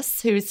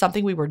Kansas, who's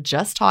something we were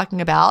just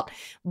talking about,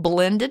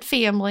 blended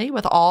family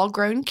with all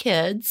grown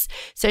kids.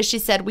 So she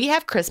said, we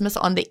have Christmas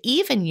on the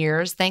even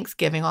years,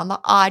 Thanksgiving on the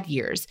odd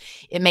years.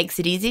 It makes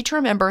it easy to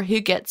remember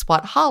who gets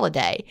what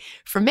holiday.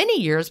 For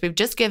many years, we've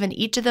just given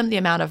each of them the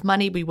amount of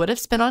money we would have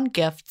spent on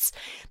gifts.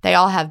 They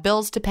all have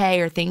bills to pay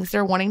or things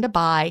they're wanting to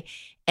buy.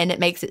 And it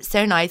makes it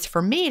so nice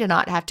for me to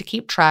not have to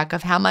keep track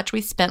of how much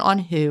we spent on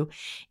who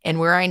and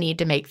where I need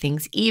to make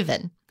things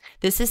even.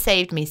 This has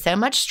saved me so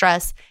much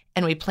stress,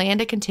 and we plan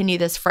to continue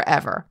this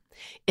forever.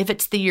 If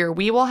it's the year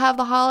we will have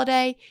the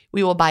holiday,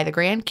 we will buy the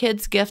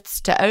grandkids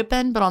gifts to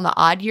open, but on the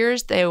odd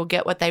years, they will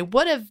get what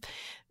would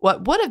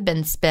have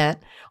been spent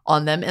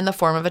on them in the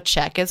form of a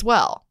check as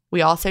well.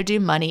 We also do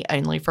money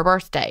only for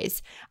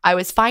birthdays. I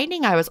was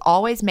finding I was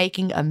always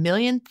making a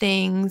million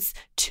things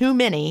too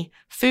many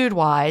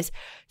food-wise,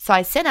 so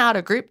I sent out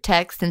a group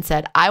text and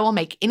said, I will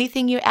make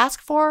anything you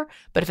ask for,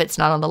 but if it's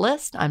not on the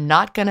list, I'm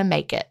not going to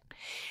make it.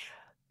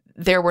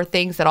 There were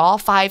things that all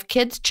 5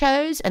 kids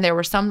chose, and there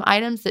were some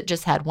items that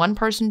just had one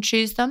person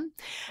choose them.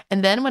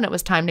 And then when it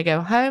was time to go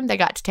home, they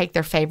got to take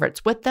their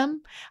favorites with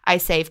them. I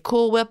save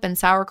Cool Whip and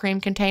sour cream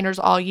containers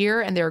all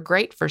year, and they're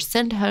great for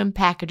send-home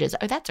packages.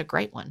 Oh, that's a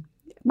great one.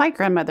 My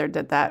grandmother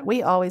did that.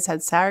 We always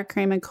had sour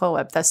cream and Cool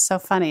Whip. That's so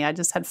funny. I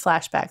just had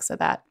flashbacks of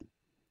that.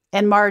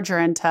 And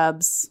margarine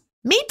tubs.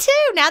 Me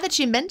too, now that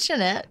you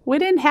mention it. We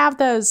didn't have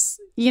those,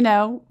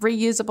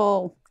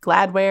 reusable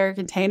Gladware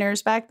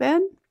containers back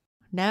then.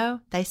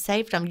 No, they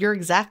saved them. You're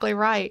exactly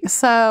right.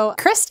 So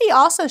Christy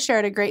also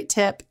shared a great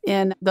tip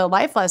in the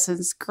Life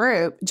Lessons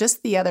group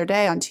just the other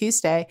day on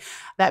Tuesday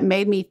that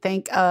made me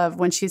think of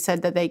when she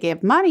said that they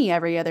gave money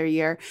every other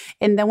year.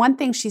 And the one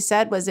thing she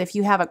said was if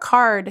you have a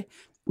card,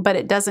 but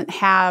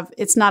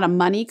it's not a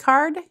money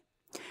card,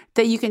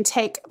 that you can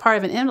take part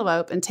of an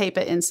envelope and tape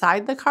it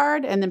inside the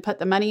card and then put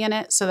the money in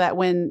it so that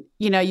when,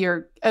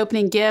 you're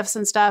opening gifts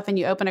and stuff and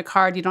you open a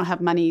card, you don't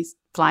have money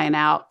flying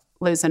out,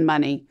 losing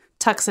money.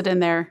 Tucks it in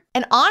there.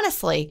 And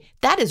honestly,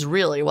 that is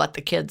really what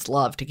the kids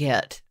love to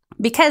get.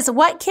 Because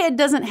what kid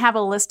doesn't have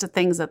a list of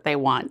things that they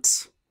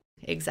want?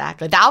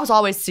 Exactly. I was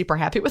always super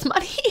happy with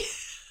money.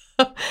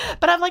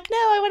 But I'm like, no,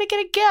 I want to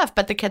get a gift.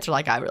 But the kids are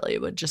like, I really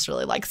would just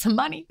really like some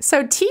money.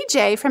 So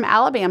TJ from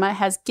Alabama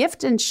has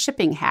gift and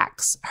shipping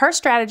hacks. Her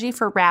strategy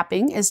for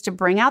wrapping is to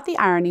bring out the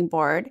ironing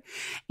board.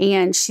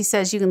 And she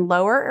says you can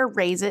lower or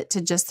raise it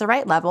to just the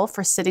right level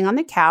for sitting on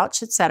the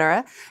couch,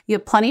 etc. You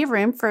have plenty of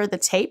room for the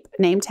tape,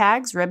 name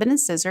tags, ribbon and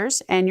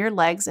scissors, and your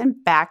legs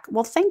and back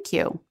will thank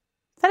you.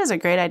 That is a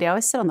great idea. I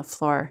always sit on the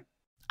floor.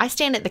 I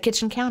stand at the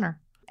kitchen counter.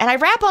 And I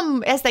wrap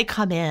them as they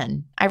come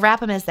in.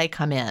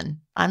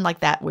 I'm like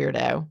that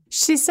weirdo.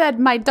 She said,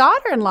 my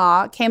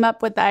daughter-in-law came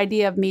up with the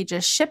idea of me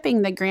just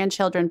shipping the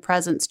grandchildren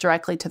presents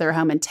directly to their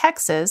home in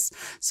Texas.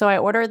 So I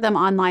ordered them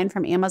online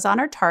from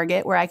Amazon or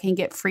Target where I can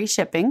get free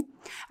shipping.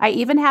 I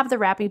even have the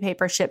wrapping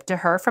paper shipped to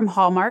her from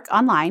Hallmark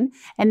online,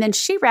 and then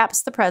she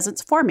wraps the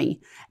presents for me.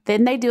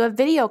 Then they do a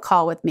video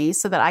call with me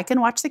so that I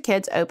can watch the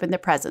kids open the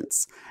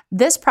presents.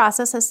 This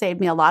process has saved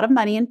me a lot of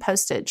money in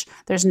postage.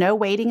 There's no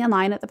waiting in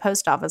line at the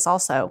post office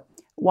also.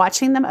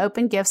 Watching them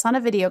open gifts on a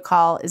video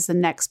call is the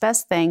next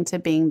best thing to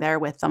being there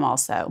with them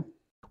also.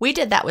 We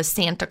did that with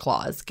Santa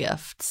Claus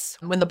gifts.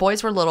 When the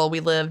boys were little, we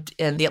lived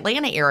in the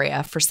Atlanta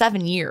area for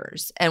 7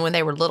 years. And when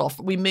they were little,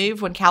 we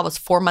moved when Cal was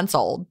 4 months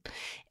old.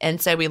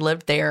 And so we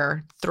lived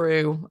there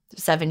through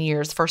 7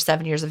 years, first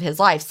 7 years of his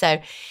life.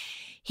 So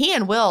he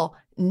and Will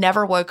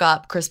never woke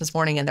up Christmas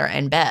morning in their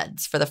own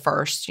beds for the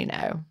first,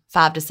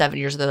 5 to 7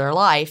 years of their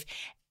life.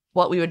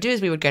 What we would do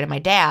is we would go to my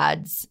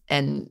dad's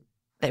and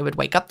they would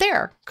wake up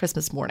there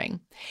Christmas morning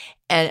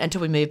and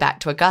until we moved back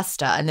to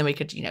Augusta. And then we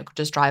could,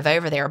 just drive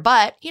over there.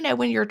 But,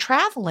 when you're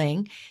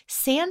traveling,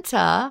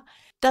 Santa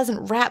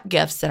doesn't wrap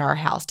gifts at our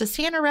house. Does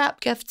Santa wrap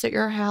gifts at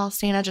your house?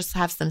 Santa just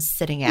has them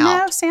sitting out.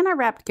 No, Santa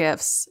wrapped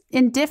gifts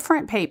in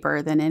different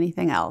paper than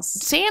anything else.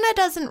 Santa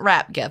doesn't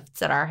wrap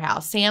gifts at our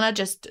house. Santa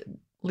just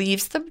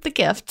leaves the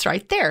gifts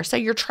right there. So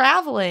you're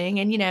traveling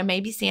and,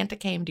 maybe Santa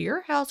came to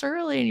your house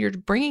early and you're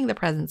bringing the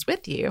presents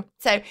with you.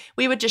 So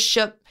we would just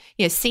ship,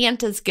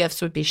 Santa's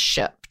gifts would be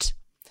shipped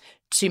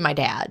to my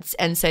dad's.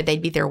 And so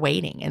they'd be there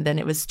waiting. And then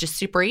it was just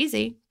super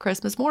easy.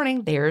 Christmas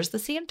morning, there's the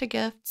Santa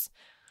gifts.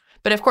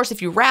 But of course,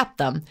 if you wrap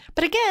them,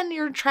 but again,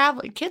 you're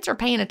traveling, kids are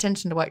paying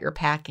attention to what you're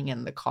packing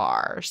in the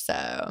car.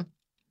 So,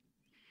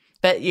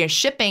 but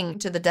shipping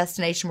to the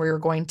destination where you're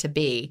going to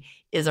be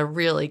is a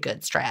really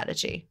good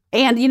strategy.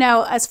 And,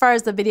 as far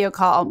as the video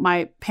call,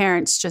 my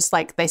parents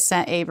they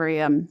sent Avery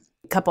a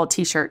couple of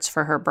T-shirts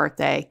for her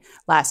birthday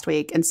last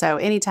week. And so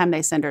anytime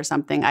they send her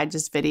something, I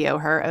just video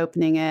her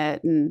opening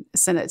it and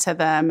send it to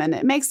them. And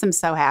it makes them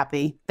so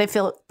happy. They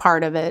feel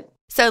part of it.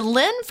 So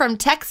Lynn from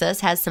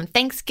Texas has some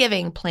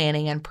Thanksgiving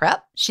planning and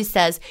prep. She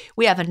says,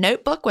 we have a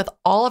notebook with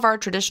all of our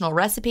traditional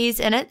recipes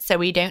in it, so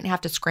we don't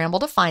have to scramble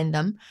to find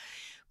them.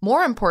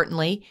 More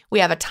importantly, we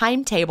have a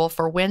timetable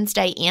for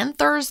Wednesday and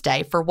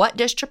Thursday for what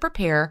dish to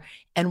prepare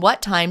and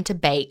what time to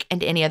bake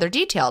and any other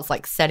details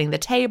like setting the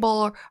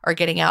table or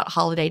getting out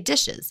holiday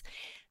dishes.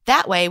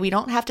 That way, we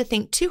don't have to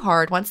think too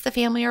hard once the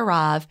family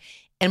arrive,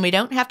 and we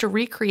don't have to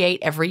recreate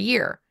every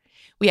year.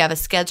 We have a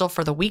schedule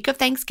for the week of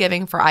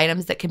Thanksgiving for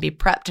items that can be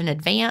prepped in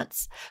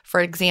advance.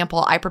 For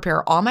example, I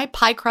prepare all my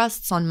pie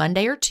crusts on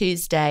Monday or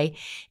Tuesday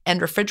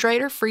and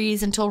refrigerate or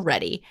freeze until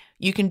ready.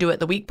 You can do it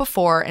the week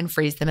before and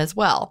freeze them as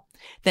well.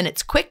 Then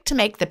it's quick to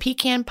make the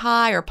pecan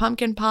pie or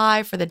pumpkin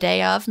pie for the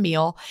day of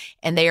meal,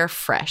 and they are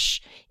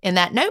fresh. In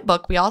that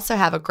notebook, we also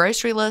have a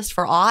grocery list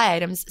for all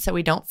items so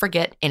we don't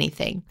forget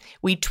anything.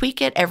 We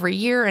tweak it every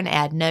year and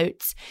add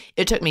notes.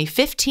 It took me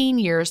 15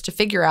 years to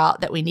figure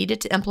out that we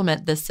needed to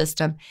implement this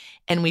system,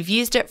 and we've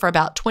used it for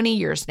about 20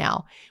 years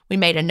now. We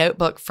made a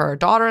notebook for our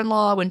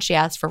daughter-in-law when she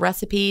asked for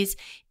recipes,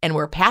 and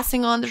we're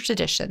passing on the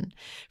tradition.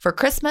 For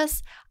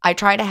Christmas, I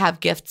try to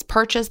have gifts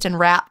purchased and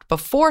wrapped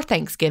before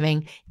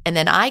Thanksgiving, and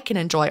then I can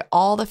enjoy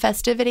all the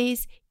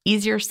festivities.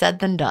 Easier said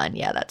than done.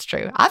 Yeah, that's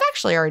true. I've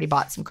actually already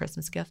bought some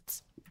Christmas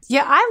gifts.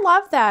 Yeah, I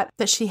love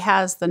that she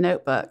has the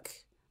notebook.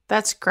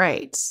 That's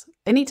great.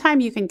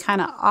 Anytime you can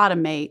kind of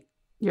automate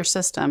your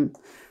system,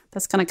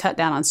 that's going to cut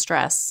down on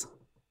stress.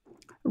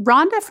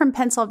 Rhonda from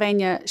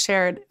Pennsylvania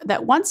shared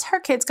that once her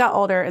kids got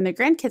older and the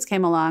grandkids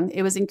came along,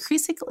 it was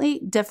increasingly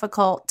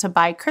difficult to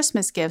buy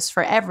Christmas gifts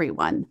for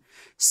everyone.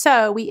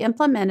 So we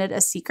implemented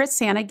a Secret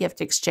Santa gift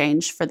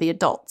exchange for the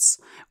adults.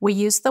 We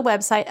used the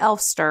website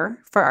Elfster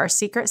for our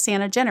Secret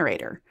Santa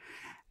generator.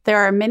 There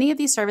are many of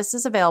these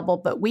services available,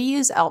 but we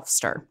use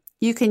Elfster.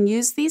 You can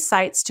use these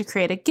sites to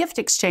create a gift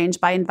exchange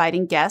by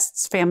inviting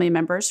guests, family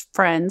members,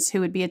 friends who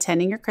would be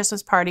attending your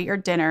Christmas party or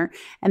dinner,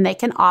 and they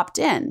can opt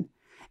in.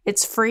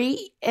 It's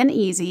free and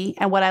easy,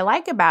 and what I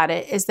like about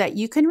it is that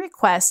you can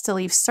request to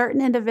leave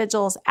certain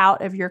individuals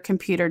out of your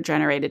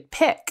computer-generated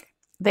pick.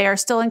 They are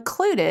still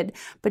included,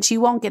 but you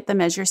won't get them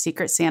as your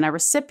Secret Santa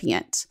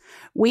recipient.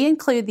 We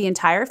include the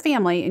entire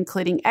family,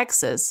 including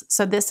exes,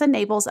 so this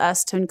enables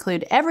us to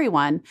include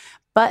everyone,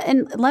 but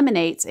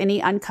eliminates any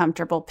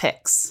uncomfortable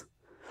picks.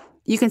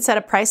 You can set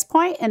a price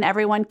point, and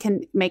everyone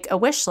can make a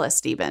wish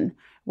list even.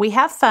 We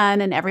have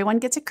fun, and everyone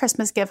gets a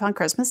Christmas gift on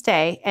Christmas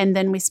Day, and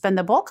then we spend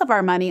the bulk of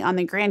our money on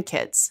the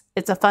grandkids.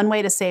 It's a fun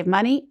way to save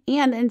money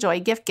and enjoy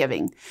gift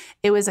giving.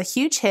 It was a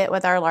huge hit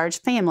with our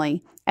large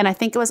family, and I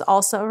think it was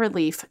also a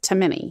relief to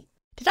many.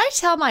 Did I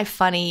tell my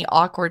funny,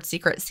 awkward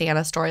Secret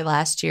Santa story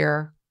last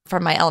year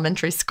from my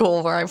elementary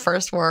school where I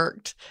first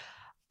worked?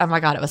 Oh my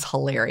God, it was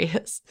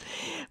hilarious.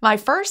 My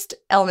first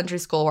elementary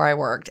school where I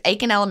worked,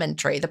 Aiken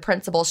Elementary, the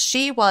principal,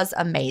 she was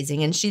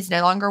amazing, and she's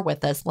no longer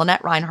with us.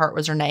 Lynette Reinhardt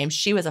was her name.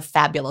 She was a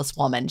fabulous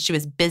woman. She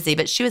was busy,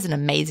 but she was an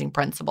amazing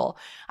principal.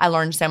 I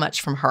learned so much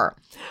from her.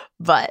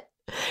 But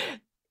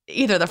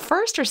either the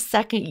first or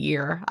second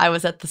year I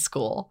was at the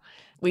school,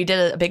 we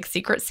did a big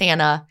Secret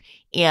Santa,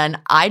 and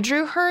I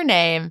drew her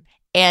name,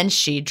 and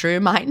she drew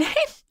my name.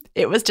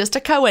 It was just a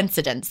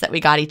coincidence that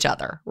we got each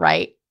other,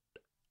 right?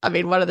 I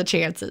mean, what are the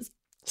chances?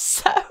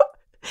 So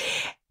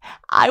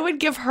I would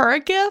give her a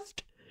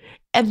gift,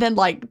 and then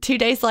 2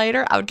 days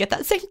later, I would get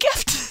that same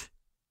gift.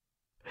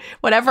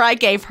 Whatever I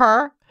gave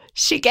her,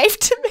 she gave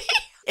to me.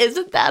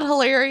 Isn't that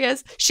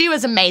hilarious? She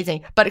was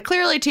amazing, but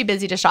clearly too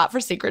busy to shop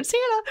for Secret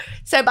Santa.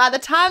 So by the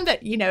time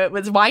that, it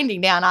was winding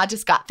down, I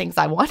just got things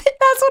I wanted.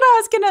 That's what I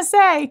was going to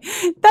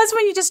say. That's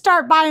when you just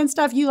start buying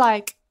stuff you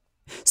like.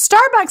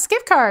 Starbucks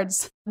gift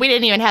cards. We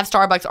didn't even have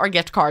Starbucks or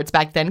gift cards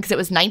back then because it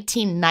was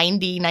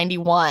 1990,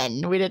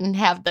 91. We didn't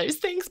have those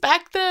things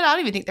back then. I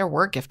don't even think there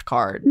were gift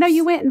cards. No,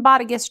 you went and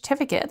bought a gift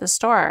certificate at the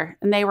store,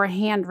 and they were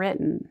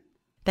handwritten.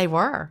 They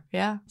were,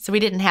 yeah. So we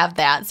didn't have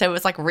that. So it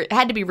was it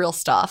had to be real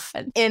stuff.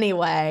 And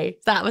anyway,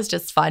 that was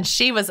just fun.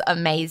 She was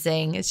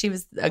amazing. She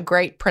was a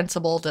great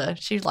principal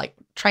she'd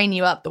train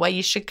you up the way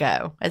you should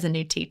go as a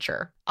new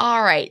teacher.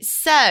 All right.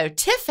 So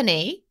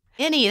Tiffany,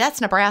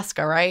 that's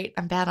Nebraska, right?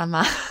 I'm bad on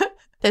my...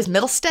 Those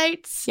middle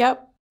states?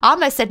 Yep. I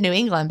almost said New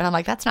England, but I'm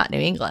like, that's not New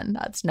England.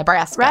 That's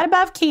Nebraska. Right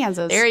above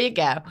Kansas. There you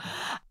go.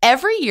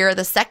 Every year,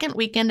 the second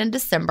weekend in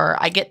December,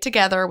 I get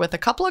together with a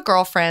couple of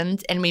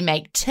girlfriends and we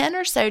make 10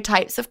 or so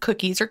types of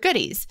cookies or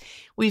goodies.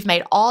 We've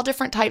made all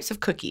different types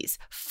of cookies: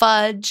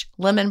 fudge,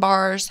 lemon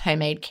bars,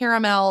 homemade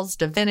caramels,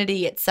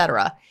 divinity,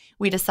 etc.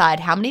 We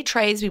decide how many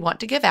trays we want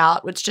to give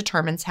out, which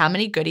determines how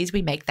many goodies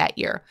we make that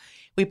year.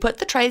 We put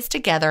the trays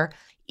together,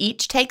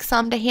 each take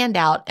some to hand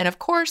out, and of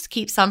course,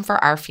 keep some for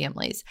our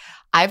families.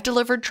 I've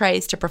delivered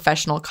trays to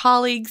professional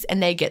colleagues,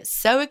 and they get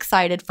so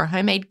excited for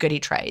homemade goodie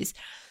trays.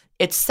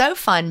 It's so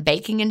fun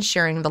baking and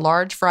sharing the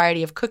large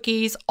variety of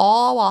cookies,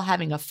 all while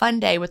having a fun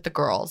day with the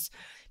girls.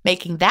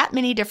 Making that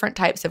many different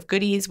types of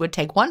goodies would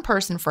take one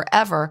person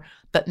forever,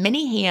 but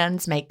many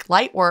hands make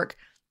light work,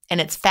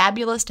 and it's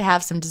fabulous to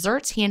have some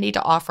desserts handy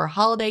to offer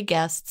holiday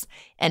guests,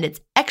 and it's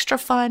extra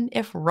fun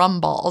if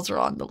rum balls are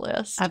on the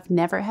list. I've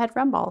never had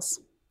rum balls.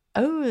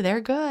 Oh,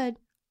 they're good.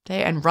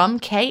 And rum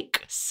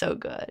cake, so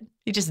good.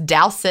 You just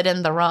douse it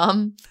in the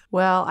rum.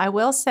 Well, I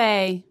will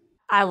say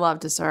I love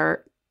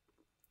dessert.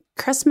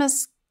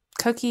 Christmas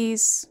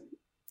cookies,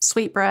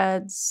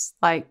 sweetbreads,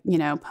 like,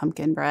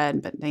 pumpkin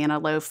bread, banana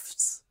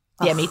loaves.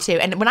 Yeah, me too.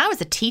 And when I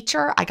was a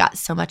teacher, I got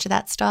so much of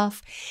that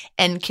stuff.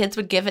 And kids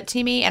would give it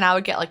to me, and I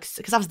would get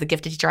because I was the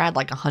gifted teacher, I had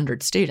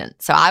 100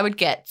 students. So I would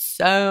get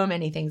so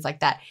many things like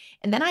that.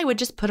 And then I would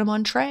just put them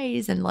on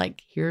trays and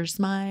here's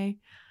my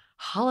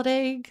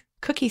holiday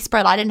cookie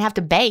spread. I didn't have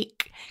to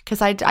bake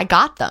because I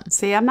got them.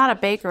 See, I'm not a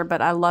baker,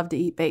 but I love to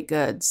eat baked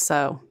goods.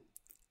 So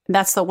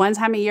that's the one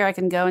time a year I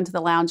can go into the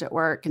lounge at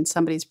work and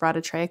somebody's brought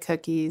a tray of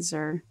cookies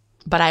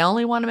But I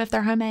only want them if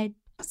they're homemade.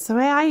 That's the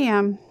way I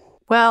am.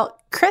 Well,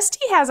 Christy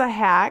has a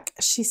hack.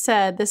 She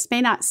said, this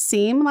may not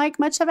seem like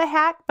much of a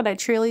hack, but I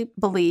truly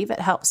believe it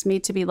helps me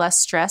to be less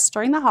stressed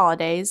during the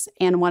holidays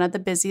and one of the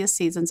busiest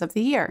seasons of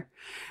the year.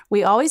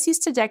 We always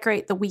used to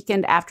decorate the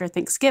weekend after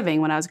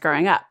Thanksgiving when I was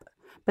growing up.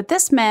 But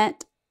this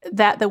meant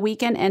that the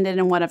weekend ended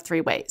in one of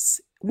three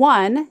ways.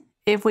 One,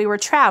 if we were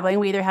traveling,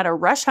 we either had to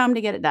rush home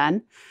to get it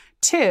done.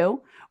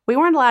 Two, we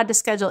weren't allowed to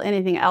schedule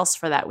anything else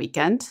for that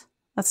weekend.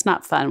 That's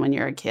not fun when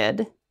you're a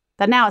kid.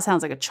 That now it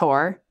sounds like a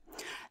chore.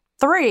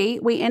 Three,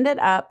 we ended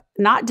up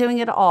not doing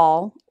it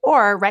all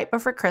or right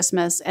before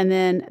Christmas, and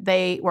then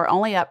they were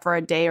only up for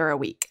a day or a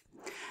week.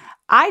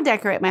 I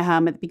decorate my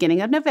home at the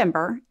beginning of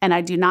November, and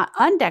I do not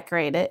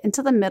undecorate it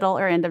until the middle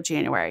or end of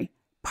January,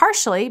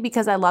 partially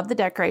because I love the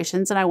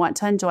decorations and I want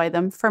to enjoy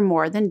them for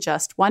more than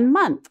just 1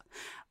 month.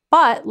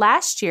 But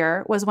last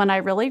year was when I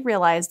really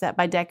realized that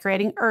by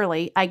decorating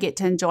early, I get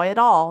to enjoy it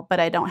all,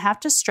 but I don't have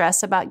to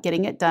stress about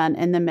getting it done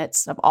in the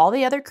midst of all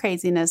the other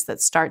craziness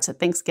that starts at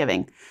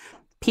Thanksgiving.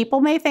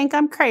 People may think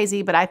I'm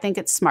crazy, but I think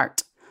it's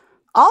smart.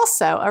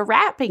 Also, a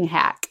wrapping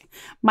hack.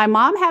 My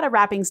mom had a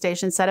wrapping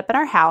station set up in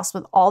our house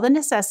with all the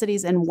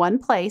necessities in one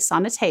place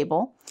on a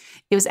table.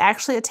 It was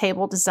actually a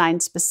table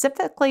designed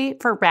specifically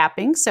for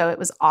wrapping, so it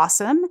was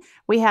awesome.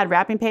 We had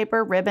wrapping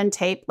paper, ribbon,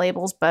 tape,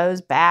 labels,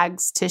 bows,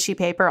 bags, tissue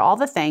paper, all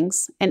the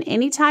things. And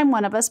anytime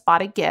one of us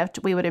bought a gift,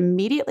 we would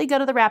immediately go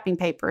to the wrapping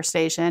paper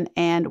station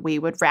and we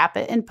would wrap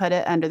it and put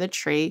it under the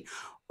tree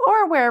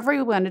or wherever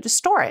we wanted to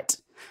store it.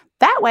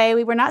 That way,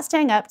 we were not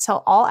staying up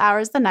till all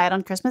hours of the night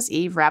on Christmas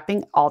Eve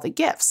wrapping all the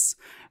gifts.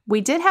 We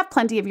did have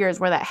plenty of years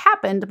where that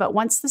happened, but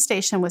once the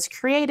station was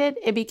created,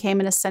 it became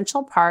an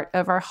essential part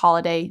of our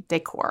holiday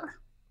decor.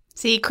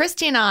 See,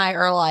 Christy and I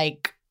are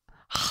like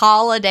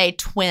holiday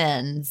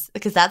twins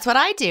because that's what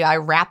I do. I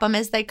wrap them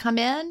as they come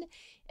in,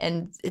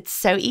 and it's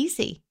so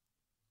easy.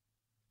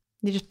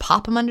 You just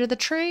pop them under the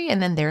tree,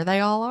 and then there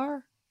they all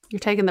are. You're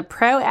taking the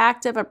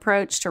proactive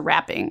approach to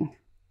wrapping.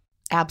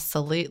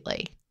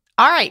 Absolutely.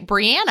 All right,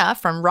 Brianna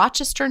from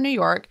Rochester, New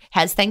York,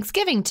 has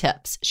Thanksgiving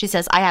tips. She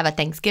says, I have a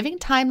Thanksgiving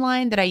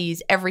timeline that I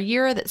use every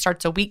year that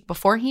starts a week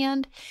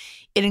beforehand.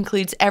 It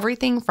includes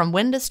everything from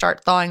when to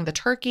start thawing the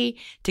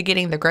turkey, to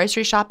getting the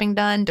grocery shopping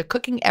done, to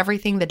cooking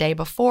everything the day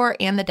before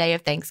and the day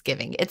of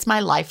Thanksgiving. It's my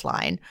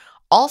lifeline.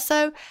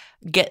 Also,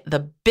 get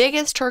the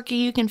biggest turkey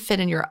you can fit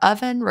in your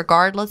oven,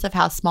 regardless of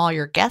how small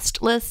your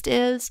guest list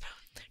is.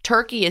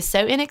 Turkey is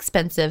so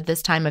inexpensive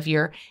this time of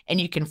year, and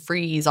you can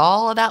freeze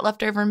all of that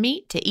leftover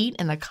meat to eat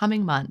in the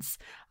coming months.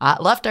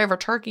 Leftover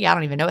turkey, I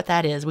don't even know what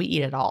that is. We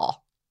eat it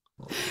all.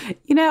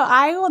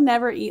 I will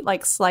never eat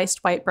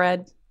sliced white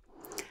bread,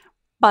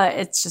 but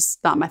it's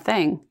just not my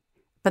thing.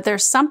 But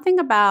there's something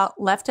about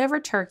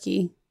leftover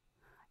turkey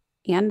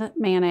and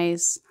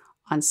mayonnaise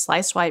on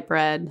sliced white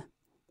bread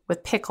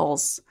with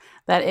pickles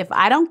that if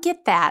I don't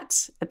get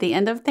that at the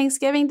end of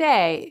Thanksgiving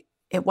Day,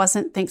 it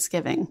wasn't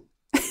Thanksgiving.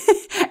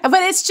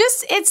 But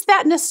it's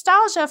that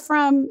nostalgia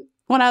from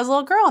when I was a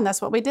little girl, and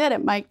that's what we did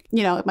at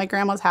my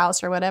grandma's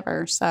house or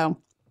whatever. So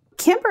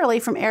Kimberly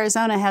from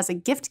Arizona has a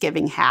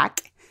gift-giving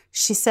hack.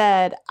 She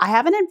said, I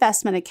have an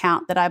investment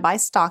account that I buy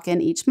stock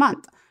in each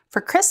month.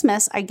 For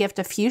Christmas, I gift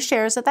a few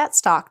shares of that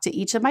stock to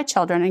each of my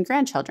children and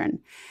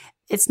grandchildren.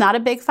 It's not a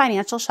big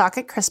financial shock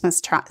at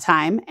Christmas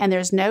time, and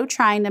there's no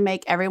trying to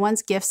make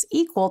everyone's gifts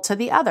equal to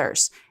the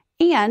others,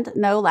 and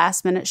no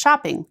last-minute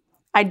shopping.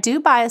 I do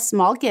buy a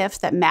small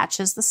gift that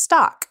matches the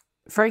stock.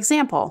 For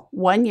example,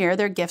 one year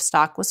their gift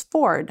stock was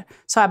Ford,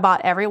 so I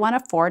bought everyone a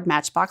Ford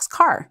Matchbox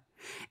car.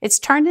 It's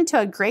turned into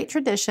a great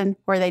tradition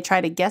where they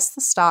try to guess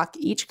the stock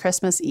each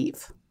Christmas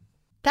Eve.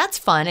 That's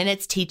fun, and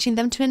it's teaching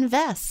them to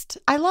invest.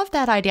 I love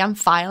that idea. I'm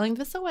filing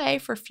this away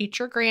for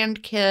future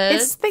grandkids.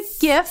 It's the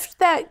gift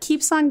that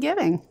keeps on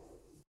giving.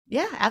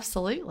 Yeah,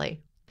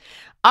 absolutely.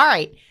 All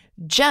right.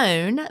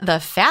 Joan, the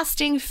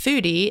fasting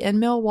foodie in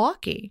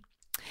Milwaukee.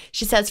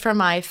 She says, for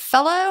my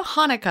fellow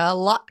Hanukkah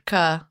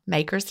latke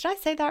makers, did I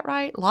say that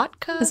right?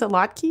 Latke? Is it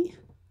latke?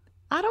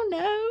 I don't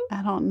know.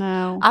 I don't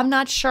know. I'm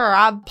not sure.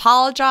 I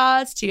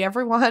apologize to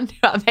everyone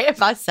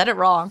if I said it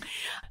wrong.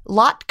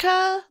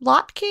 Latke?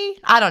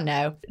 I don't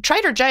know.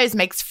 Trader Joe's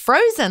makes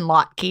frozen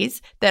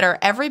latkes that are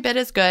every bit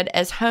as good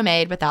as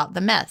homemade without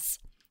the mess.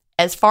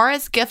 As far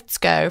as gifts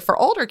go, for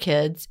older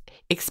kids,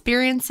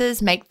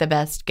 experiences make the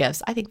best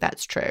gifts. I think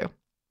that's true.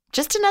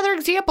 Just another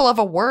example of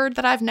a word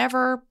that I've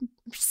never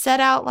said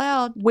out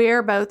loud.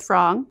 We're both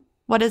wrong.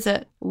 What is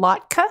it?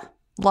 Latke?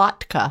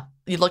 Latke.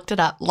 You looked it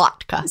up.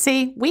 Latke.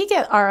 See, we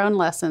get our own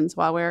lessons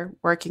while we're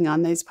working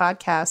on these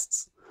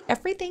podcasts.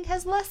 Everything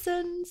has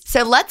lessons.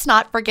 So let's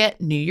not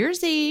forget New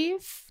Year's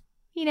Eve.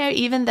 You know,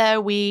 even though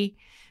we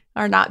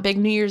are not big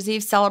New Year's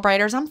Eve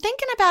celebrators, I'm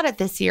thinking about it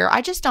this year.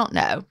 I just don't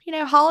know. You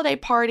know, holiday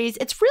parties,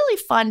 it's really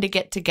fun to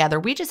get together.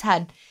 We just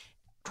had,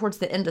 towards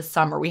the end of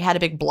summer, we had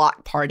a big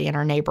block party in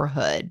our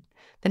neighborhood.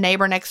 The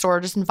neighbor next door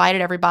just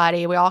invited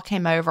everybody. We all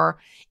came over.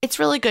 It's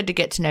really good to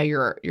get to know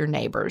your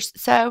neighbors.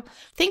 So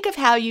think of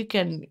how you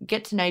can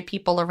get to know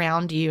people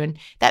around you, and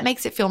that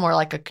makes it feel more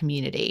like a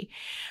community.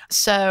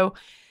 So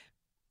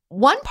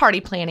one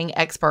party planning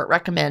expert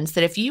recommends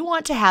that if you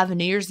want to have a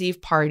New Year's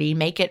Eve party,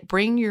 make it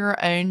bring your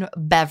own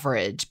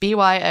beverage,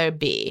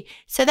 BYOB.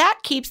 So that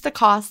keeps the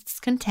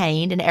costs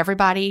contained and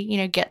everybody, you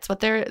know, gets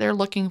what they're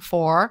looking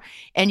for.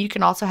 And you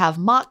can also have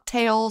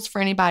mocktails for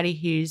anybody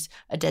who's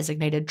a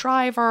designated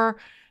driver.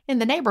 In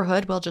the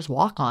neighborhood, we'll just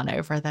walk on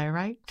over there,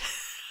 right?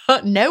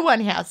 No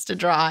one has to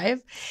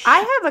drive. I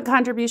have a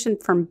contribution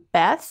from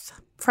Beth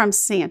from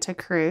Santa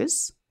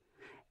Cruz.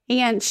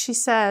 And she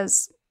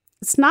says,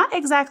 it's not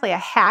exactly a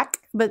hack,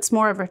 but it's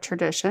more of a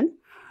tradition.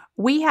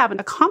 We have an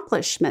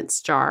accomplishments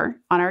jar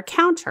on our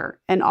counter,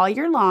 and all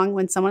year long,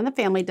 when someone in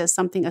the family does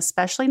something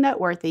especially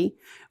noteworthy,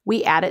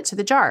 we add it to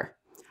the jar.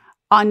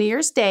 On New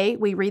Year's Day,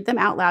 we read them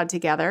out loud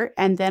together,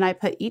 and then I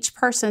put each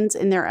person's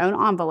in their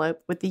own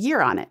envelope with the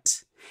year on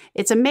it.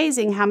 It's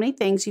amazing how many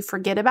things you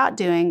forget about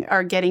doing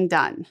are getting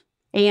done.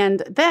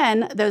 And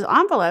then those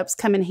envelopes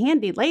come in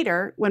handy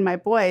later when my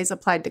boys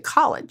applied to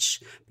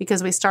college,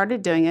 because we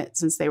started doing it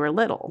since they were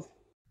little.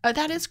 Oh,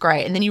 that is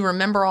great. And then you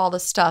remember all the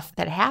stuff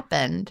that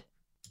happened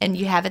and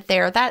you have it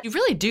there. That you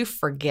really do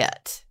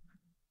forget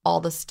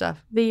all the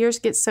stuff. The years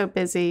get so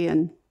busy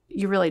and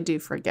you really do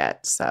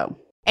forget. So,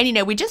 and you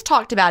know, we just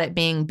talked about it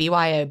being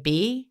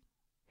BYOB,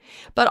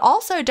 but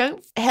also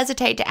don't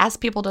hesitate to ask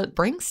people to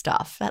bring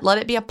stuff. Let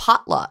it be a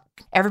potluck.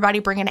 Everybody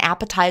bring an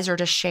appetizer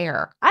to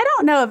share. I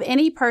don't know of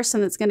any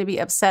person that's going to be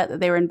upset that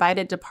they were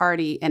invited to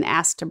party and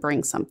asked to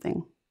bring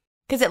something.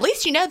 Because at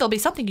least you know there'll be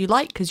something you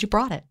like because you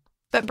brought it.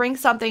 But bring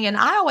something, and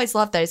I always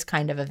love those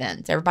kind of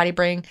events. Everybody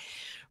bring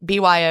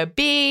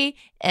BYOB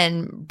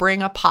and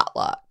bring a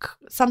potluck,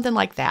 something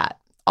like that.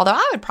 Although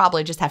I would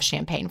probably just have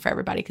champagne for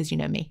everybody because you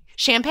know me.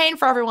 Champagne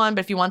for everyone,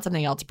 but if you want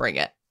something else, bring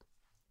it.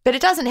 But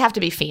it doesn't have to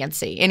be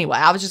fancy. Anyway,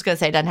 I was just going to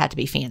say it doesn't have to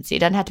be fancy. It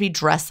doesn't have to be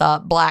dress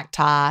up, black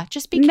tie.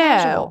 Just be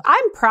casual. No,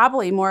 I'm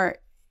probably more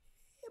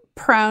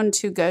prone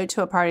to go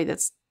to a party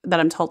that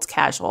I'm told's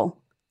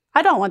casual.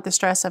 I don't want the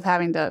stress of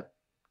having to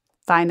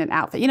find an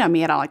outfit. You know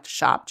me, I don't like to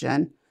shop,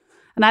 Jen.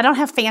 And I don't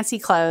have fancy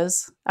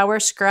clothes. I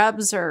wear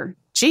scrubs or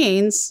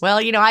jeans.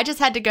 Well, you know, I just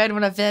had to go to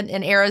an event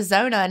in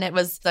Arizona and it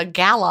was the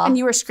gala. And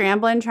you were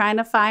scrambling trying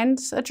to find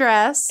a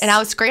dress. And I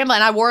was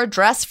scrambling. I wore a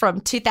dress from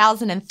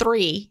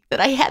 2003 that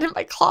I had in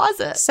my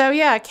closet. So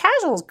yeah,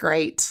 casual's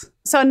great.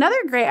 So another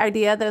great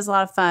idea that is a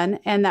lot of fun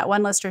and that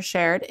one listener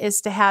shared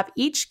is to have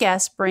each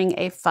guest bring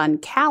a fun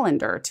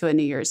calendar to a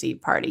New Year's Eve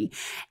party.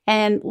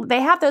 And they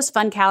have those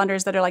fun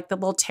calendars that are like the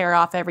little tear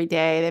off every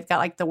day. They've got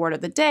like the word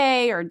of the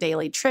day or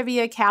daily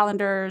trivia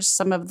calendars.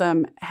 Some of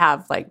them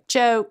have like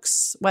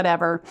jokes,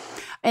 whatever.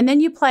 And then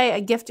you play a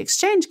gift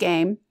exchange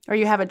game or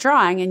you have a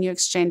drawing and you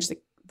exchange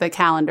the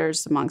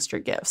calendars amongst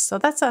your gifts. So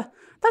that's a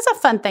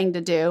fun thing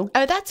to do.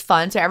 Oh, that's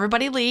fun. So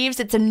everybody leaves.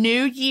 It's a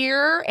new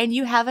year and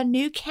you have a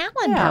new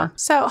calendar. Yeah.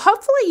 So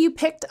hopefully you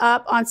picked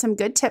up on some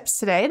good tips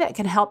today that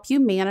can help you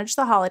manage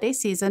the holiday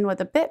season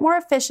with a bit more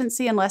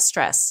efficiency and less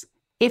stress.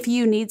 If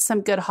you need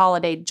some good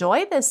holiday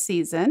joy this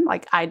season,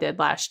 like I did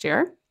last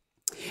year,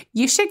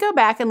 you should go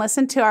back and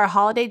listen to our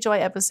holiday joy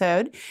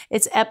episode.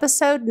 It's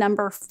episode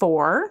number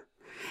 4.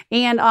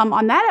 And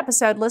on that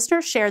episode,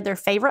 listeners shared their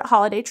favorite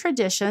holiday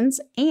traditions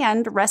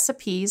and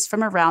recipes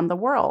from around the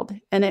world.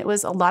 And it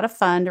was a lot of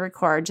fun to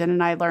record. Jen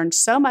and I learned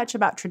so much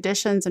about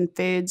traditions and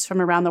foods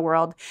from around the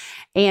world.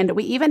 And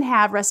we even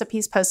have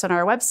recipes posted on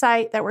our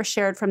website that were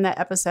shared from that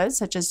episode,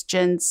 such as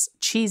Jen's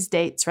cheese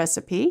dates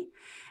recipe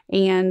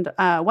and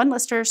one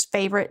listener's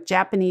favorite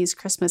Japanese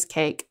Christmas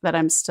cake that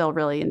I'm still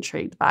really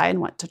intrigued by and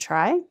want to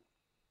try.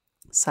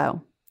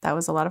 So that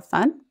was a lot of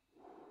fun.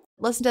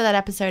 listen to that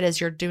episode as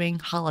you're doing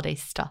holiday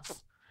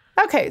stuff.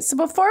 Okay, so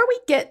before we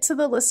get to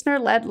the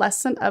listener-led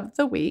lesson of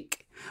the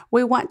week,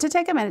 we want to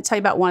take a minute to tell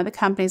you about one of the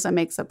companies that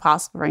makes it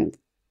possible to bring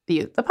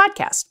you the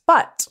podcast.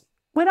 But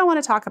we don't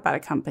want to talk about a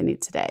company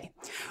today.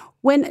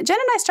 When Jen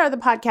and I started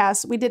the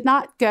podcast, we did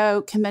not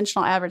go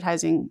conventional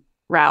advertising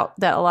route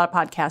that a lot of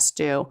podcasts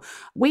do.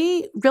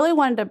 We really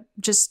wanted to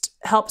just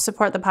help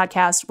support the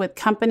podcast with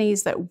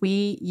companies that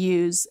we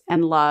use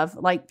and love,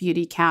 like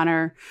Beauty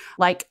Counter,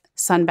 like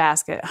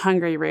Sunbasket,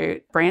 Hungry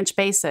Root, Branch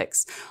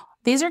Basics.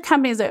 These are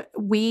companies that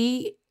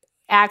we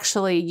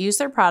actually use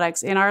their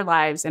products in our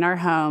lives, in our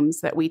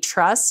homes, that we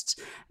trust,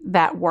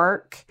 that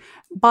work.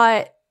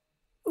 But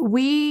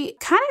we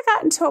kind of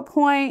gotten to a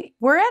point,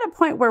 we're at a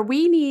point where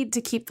we need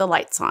to keep the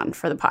lights on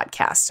for the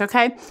podcast,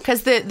 okay?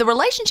 Because the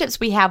relationships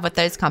we have with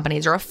those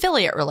companies are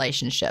affiliate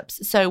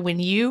relationships. So when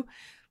you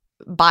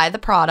buy the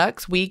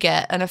products, we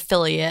get an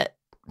affiliate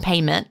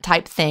payment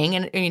type thing.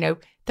 And, you know,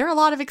 there are a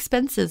lot of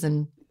expenses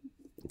in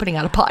putting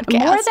out a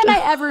podcast. More than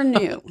I ever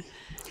knew.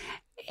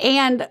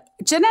 And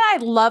Jen and I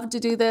love to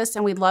do this,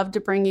 and we love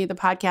to bring you the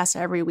podcast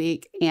every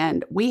week.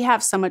 And we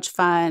have so much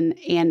fun,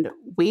 and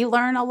we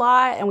learn a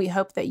lot, and we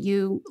hope that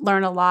you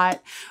learn a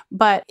lot.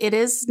 But it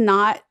is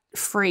not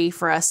free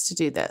for us to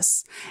do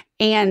this.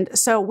 And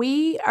so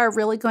we are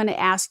really going to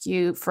ask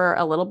you for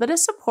a little bit of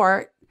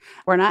support.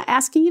 We're not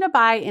asking you to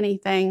buy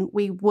anything.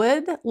 We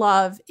would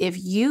love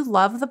if you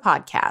love the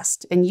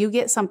podcast and you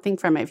get something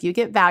from it, if you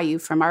get value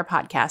from our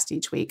podcast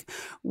each week,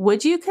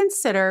 would you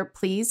consider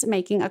please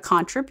making a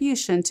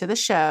contribution to the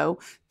show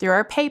through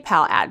our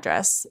PayPal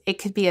address? It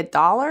could be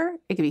 $1,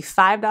 it could be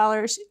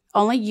 $5.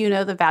 Only you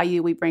know the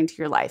value we bring to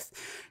your life.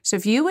 So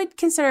if you would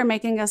consider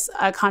making us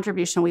a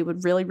contribution, we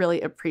would really,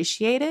 really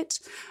appreciate it.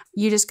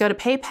 You just go to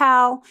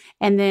PayPal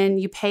and then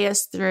you pay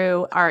us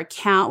through our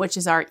account, which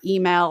is our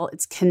email.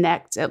 It's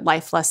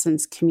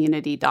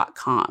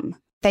connect@lifelessonscommunity.com.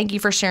 Thank you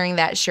for sharing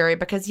that, Sherry,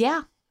 because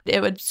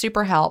it would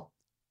super help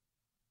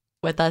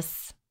with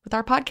us with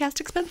our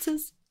podcast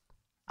expenses.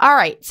 All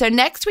right. So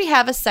next we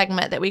have a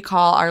segment that we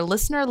call our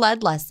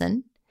listener-led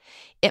lesson.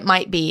 It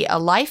might be a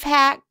life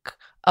hack,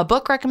 a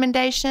book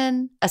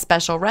recommendation, a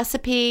special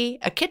recipe,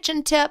 a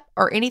kitchen tip,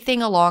 or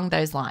anything along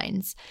those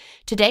lines.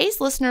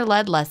 Today's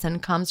listener-led lesson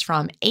comes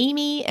from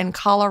Amy in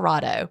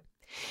Colorado.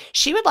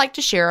 She would like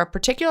to share a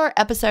particular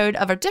episode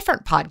of a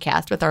different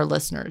podcast with our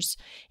listeners.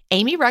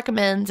 Amy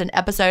recommends an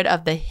episode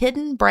of the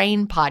Hidden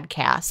Brain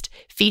podcast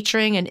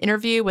featuring an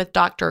interview with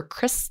Dr.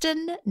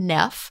 Kristin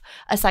Neff,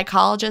 a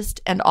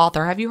psychologist and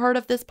author. Have you heard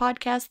of this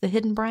podcast, The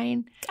Hidden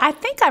Brain? I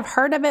think I've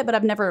heard of it, but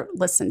I've never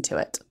listened to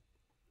it.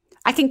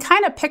 I can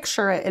kind of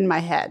picture it in my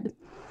head.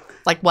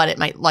 Like what it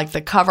might, like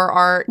the cover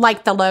art?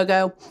 Like the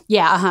logo.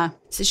 Yeah,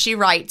 So she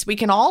writes, we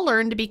can all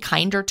learn to be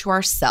kinder to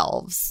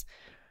ourselves.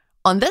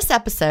 On this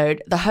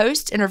episode, the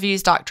host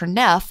interviews Dr.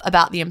 Neff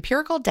about the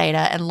empirical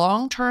data and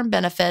long-term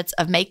benefits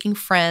of making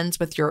friends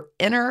with your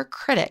inner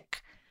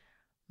critic,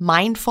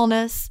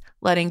 mindfulness,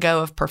 letting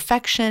go of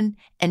perfection,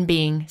 and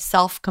being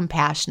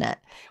self-compassionate.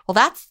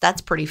 Well, that's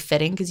pretty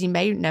fitting because you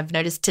may have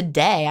noticed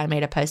today I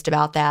made a post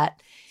about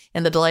that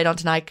in the Delayed on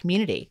Tonight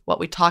community. What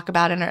we talk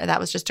about in that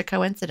was just a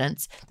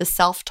coincidence. The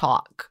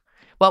self-talk.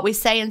 What we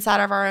say inside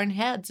of our own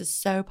heads is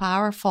so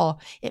powerful.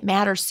 It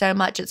matters so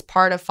much. It's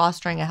part of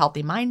fostering a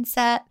healthy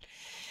mindset.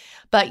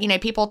 But,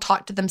 people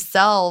talk to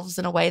themselves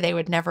in a way they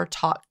would never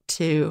talk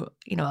to,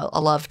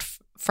 a loved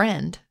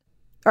friend.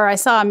 Or I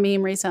saw a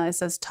meme recently that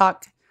says,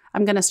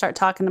 I'm going to start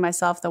talking to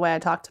myself the way I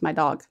talk to my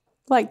dog.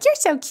 Like, you're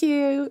so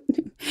cute.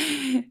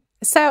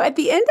 So at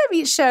the end of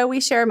each show, we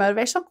share a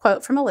motivational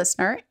quote from a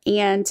listener.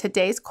 And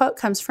today's quote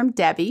comes from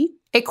Debbie.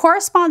 It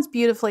corresponds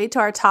beautifully to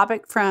our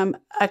topic from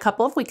a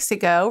couple of weeks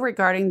ago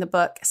regarding the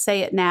book,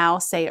 Say It Now,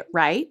 Say It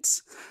Right.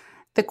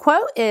 The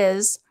quote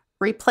is,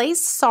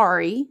 replace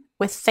sorry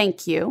with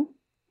thank you.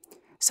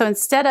 So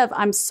instead of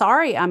I'm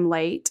sorry I'm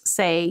late,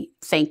 say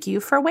thank you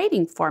for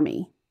waiting for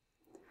me.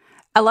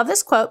 I love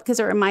this quote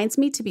because it reminds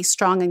me to be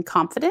strong and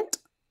confident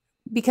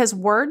because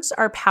words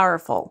are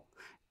powerful.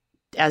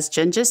 As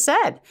Jen just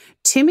said,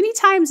 too many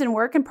times in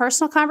work and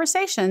personal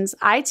conversations,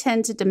 I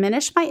tend to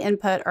diminish my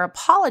input or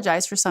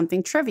apologize for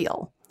something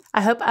trivial.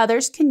 I hope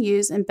others can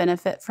use and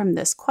benefit from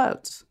this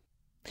quote.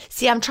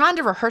 See, I'm trying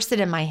to rehearse it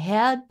in my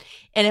head,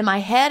 and in my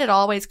head, it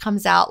always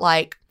comes out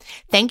like,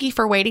 thank you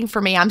for waiting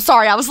for me. I'm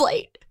sorry I was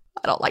late.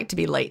 I don't like to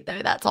be late,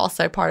 though. That's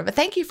also part of it.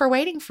 Thank you for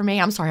waiting for me.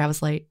 I'm sorry I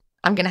was late.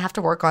 I'm going to have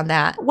to work on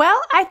that.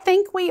 Well, I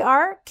think we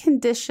are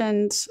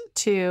conditioned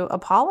to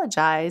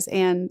apologize,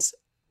 and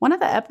one of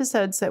the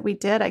episodes that we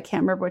did, I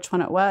can't remember which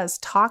one it was,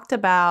 talked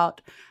about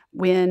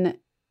when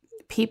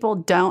people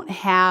don't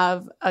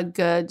have a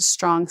good,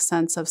 strong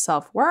sense of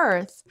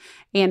self-worth.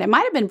 And it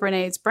might have been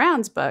Brené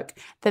Brown's book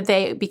that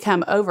they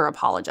become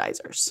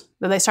over-apologizers,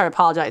 that they start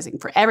apologizing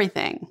for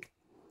everything.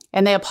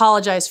 And they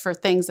apologize for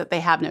things that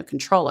they have no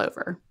control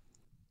over.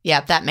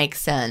 Yeah, that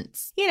makes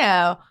sense.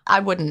 I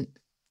wouldn't,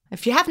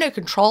 if you have no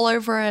control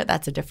over it,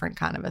 that's a different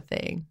kind of a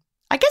thing.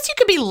 I guess you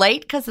could be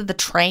late because of the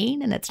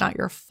train and it's not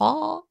your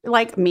fault.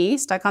 Like me,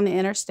 stuck on the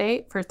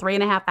interstate for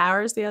 3.5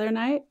 hours the other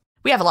night.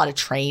 We have a lot of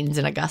trains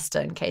in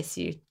Augusta, in case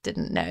you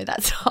didn't know.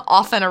 That's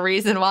often a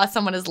reason why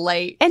someone is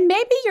late. And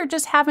maybe you're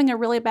just having a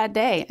really bad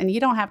day and you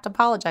don't have to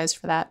apologize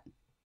for that.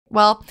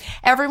 Well,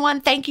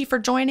 everyone, thank you for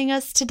joining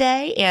us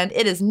today. And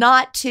it is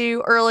not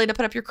too early to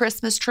put up your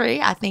Christmas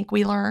tree. I think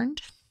we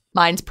learned.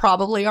 Mine's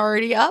probably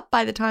already up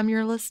by the time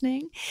you're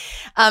listening.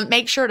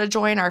 Make sure to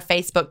join our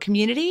Facebook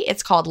community.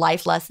 It's called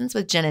Life Lessons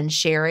with Jen and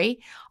Sherry.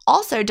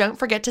 Also, don't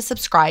forget to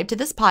subscribe to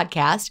this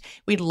podcast.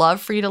 We'd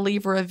love for you to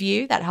leave a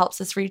review. That helps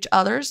us reach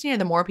others.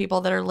 The more people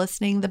that are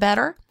listening, the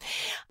better.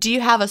 Do you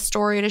have a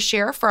story to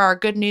share for our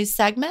good news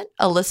segment,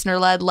 a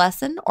listener-led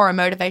lesson, or a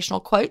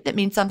motivational quote that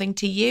means something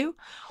to you?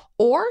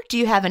 Or do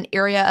you have an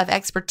area of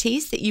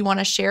expertise that you want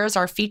to share as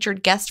our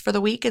featured guest for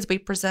the week as we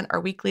present our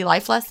weekly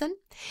life lesson?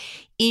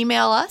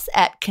 Email us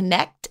at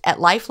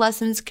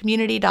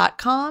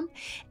connect@lifelessonscommunity.com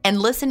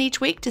and listen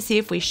each week to see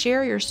if we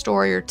share your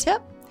story or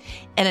tip.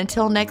 And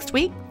until next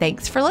week,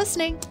 thanks for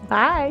listening.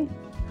 Bye.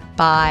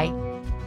 Bye.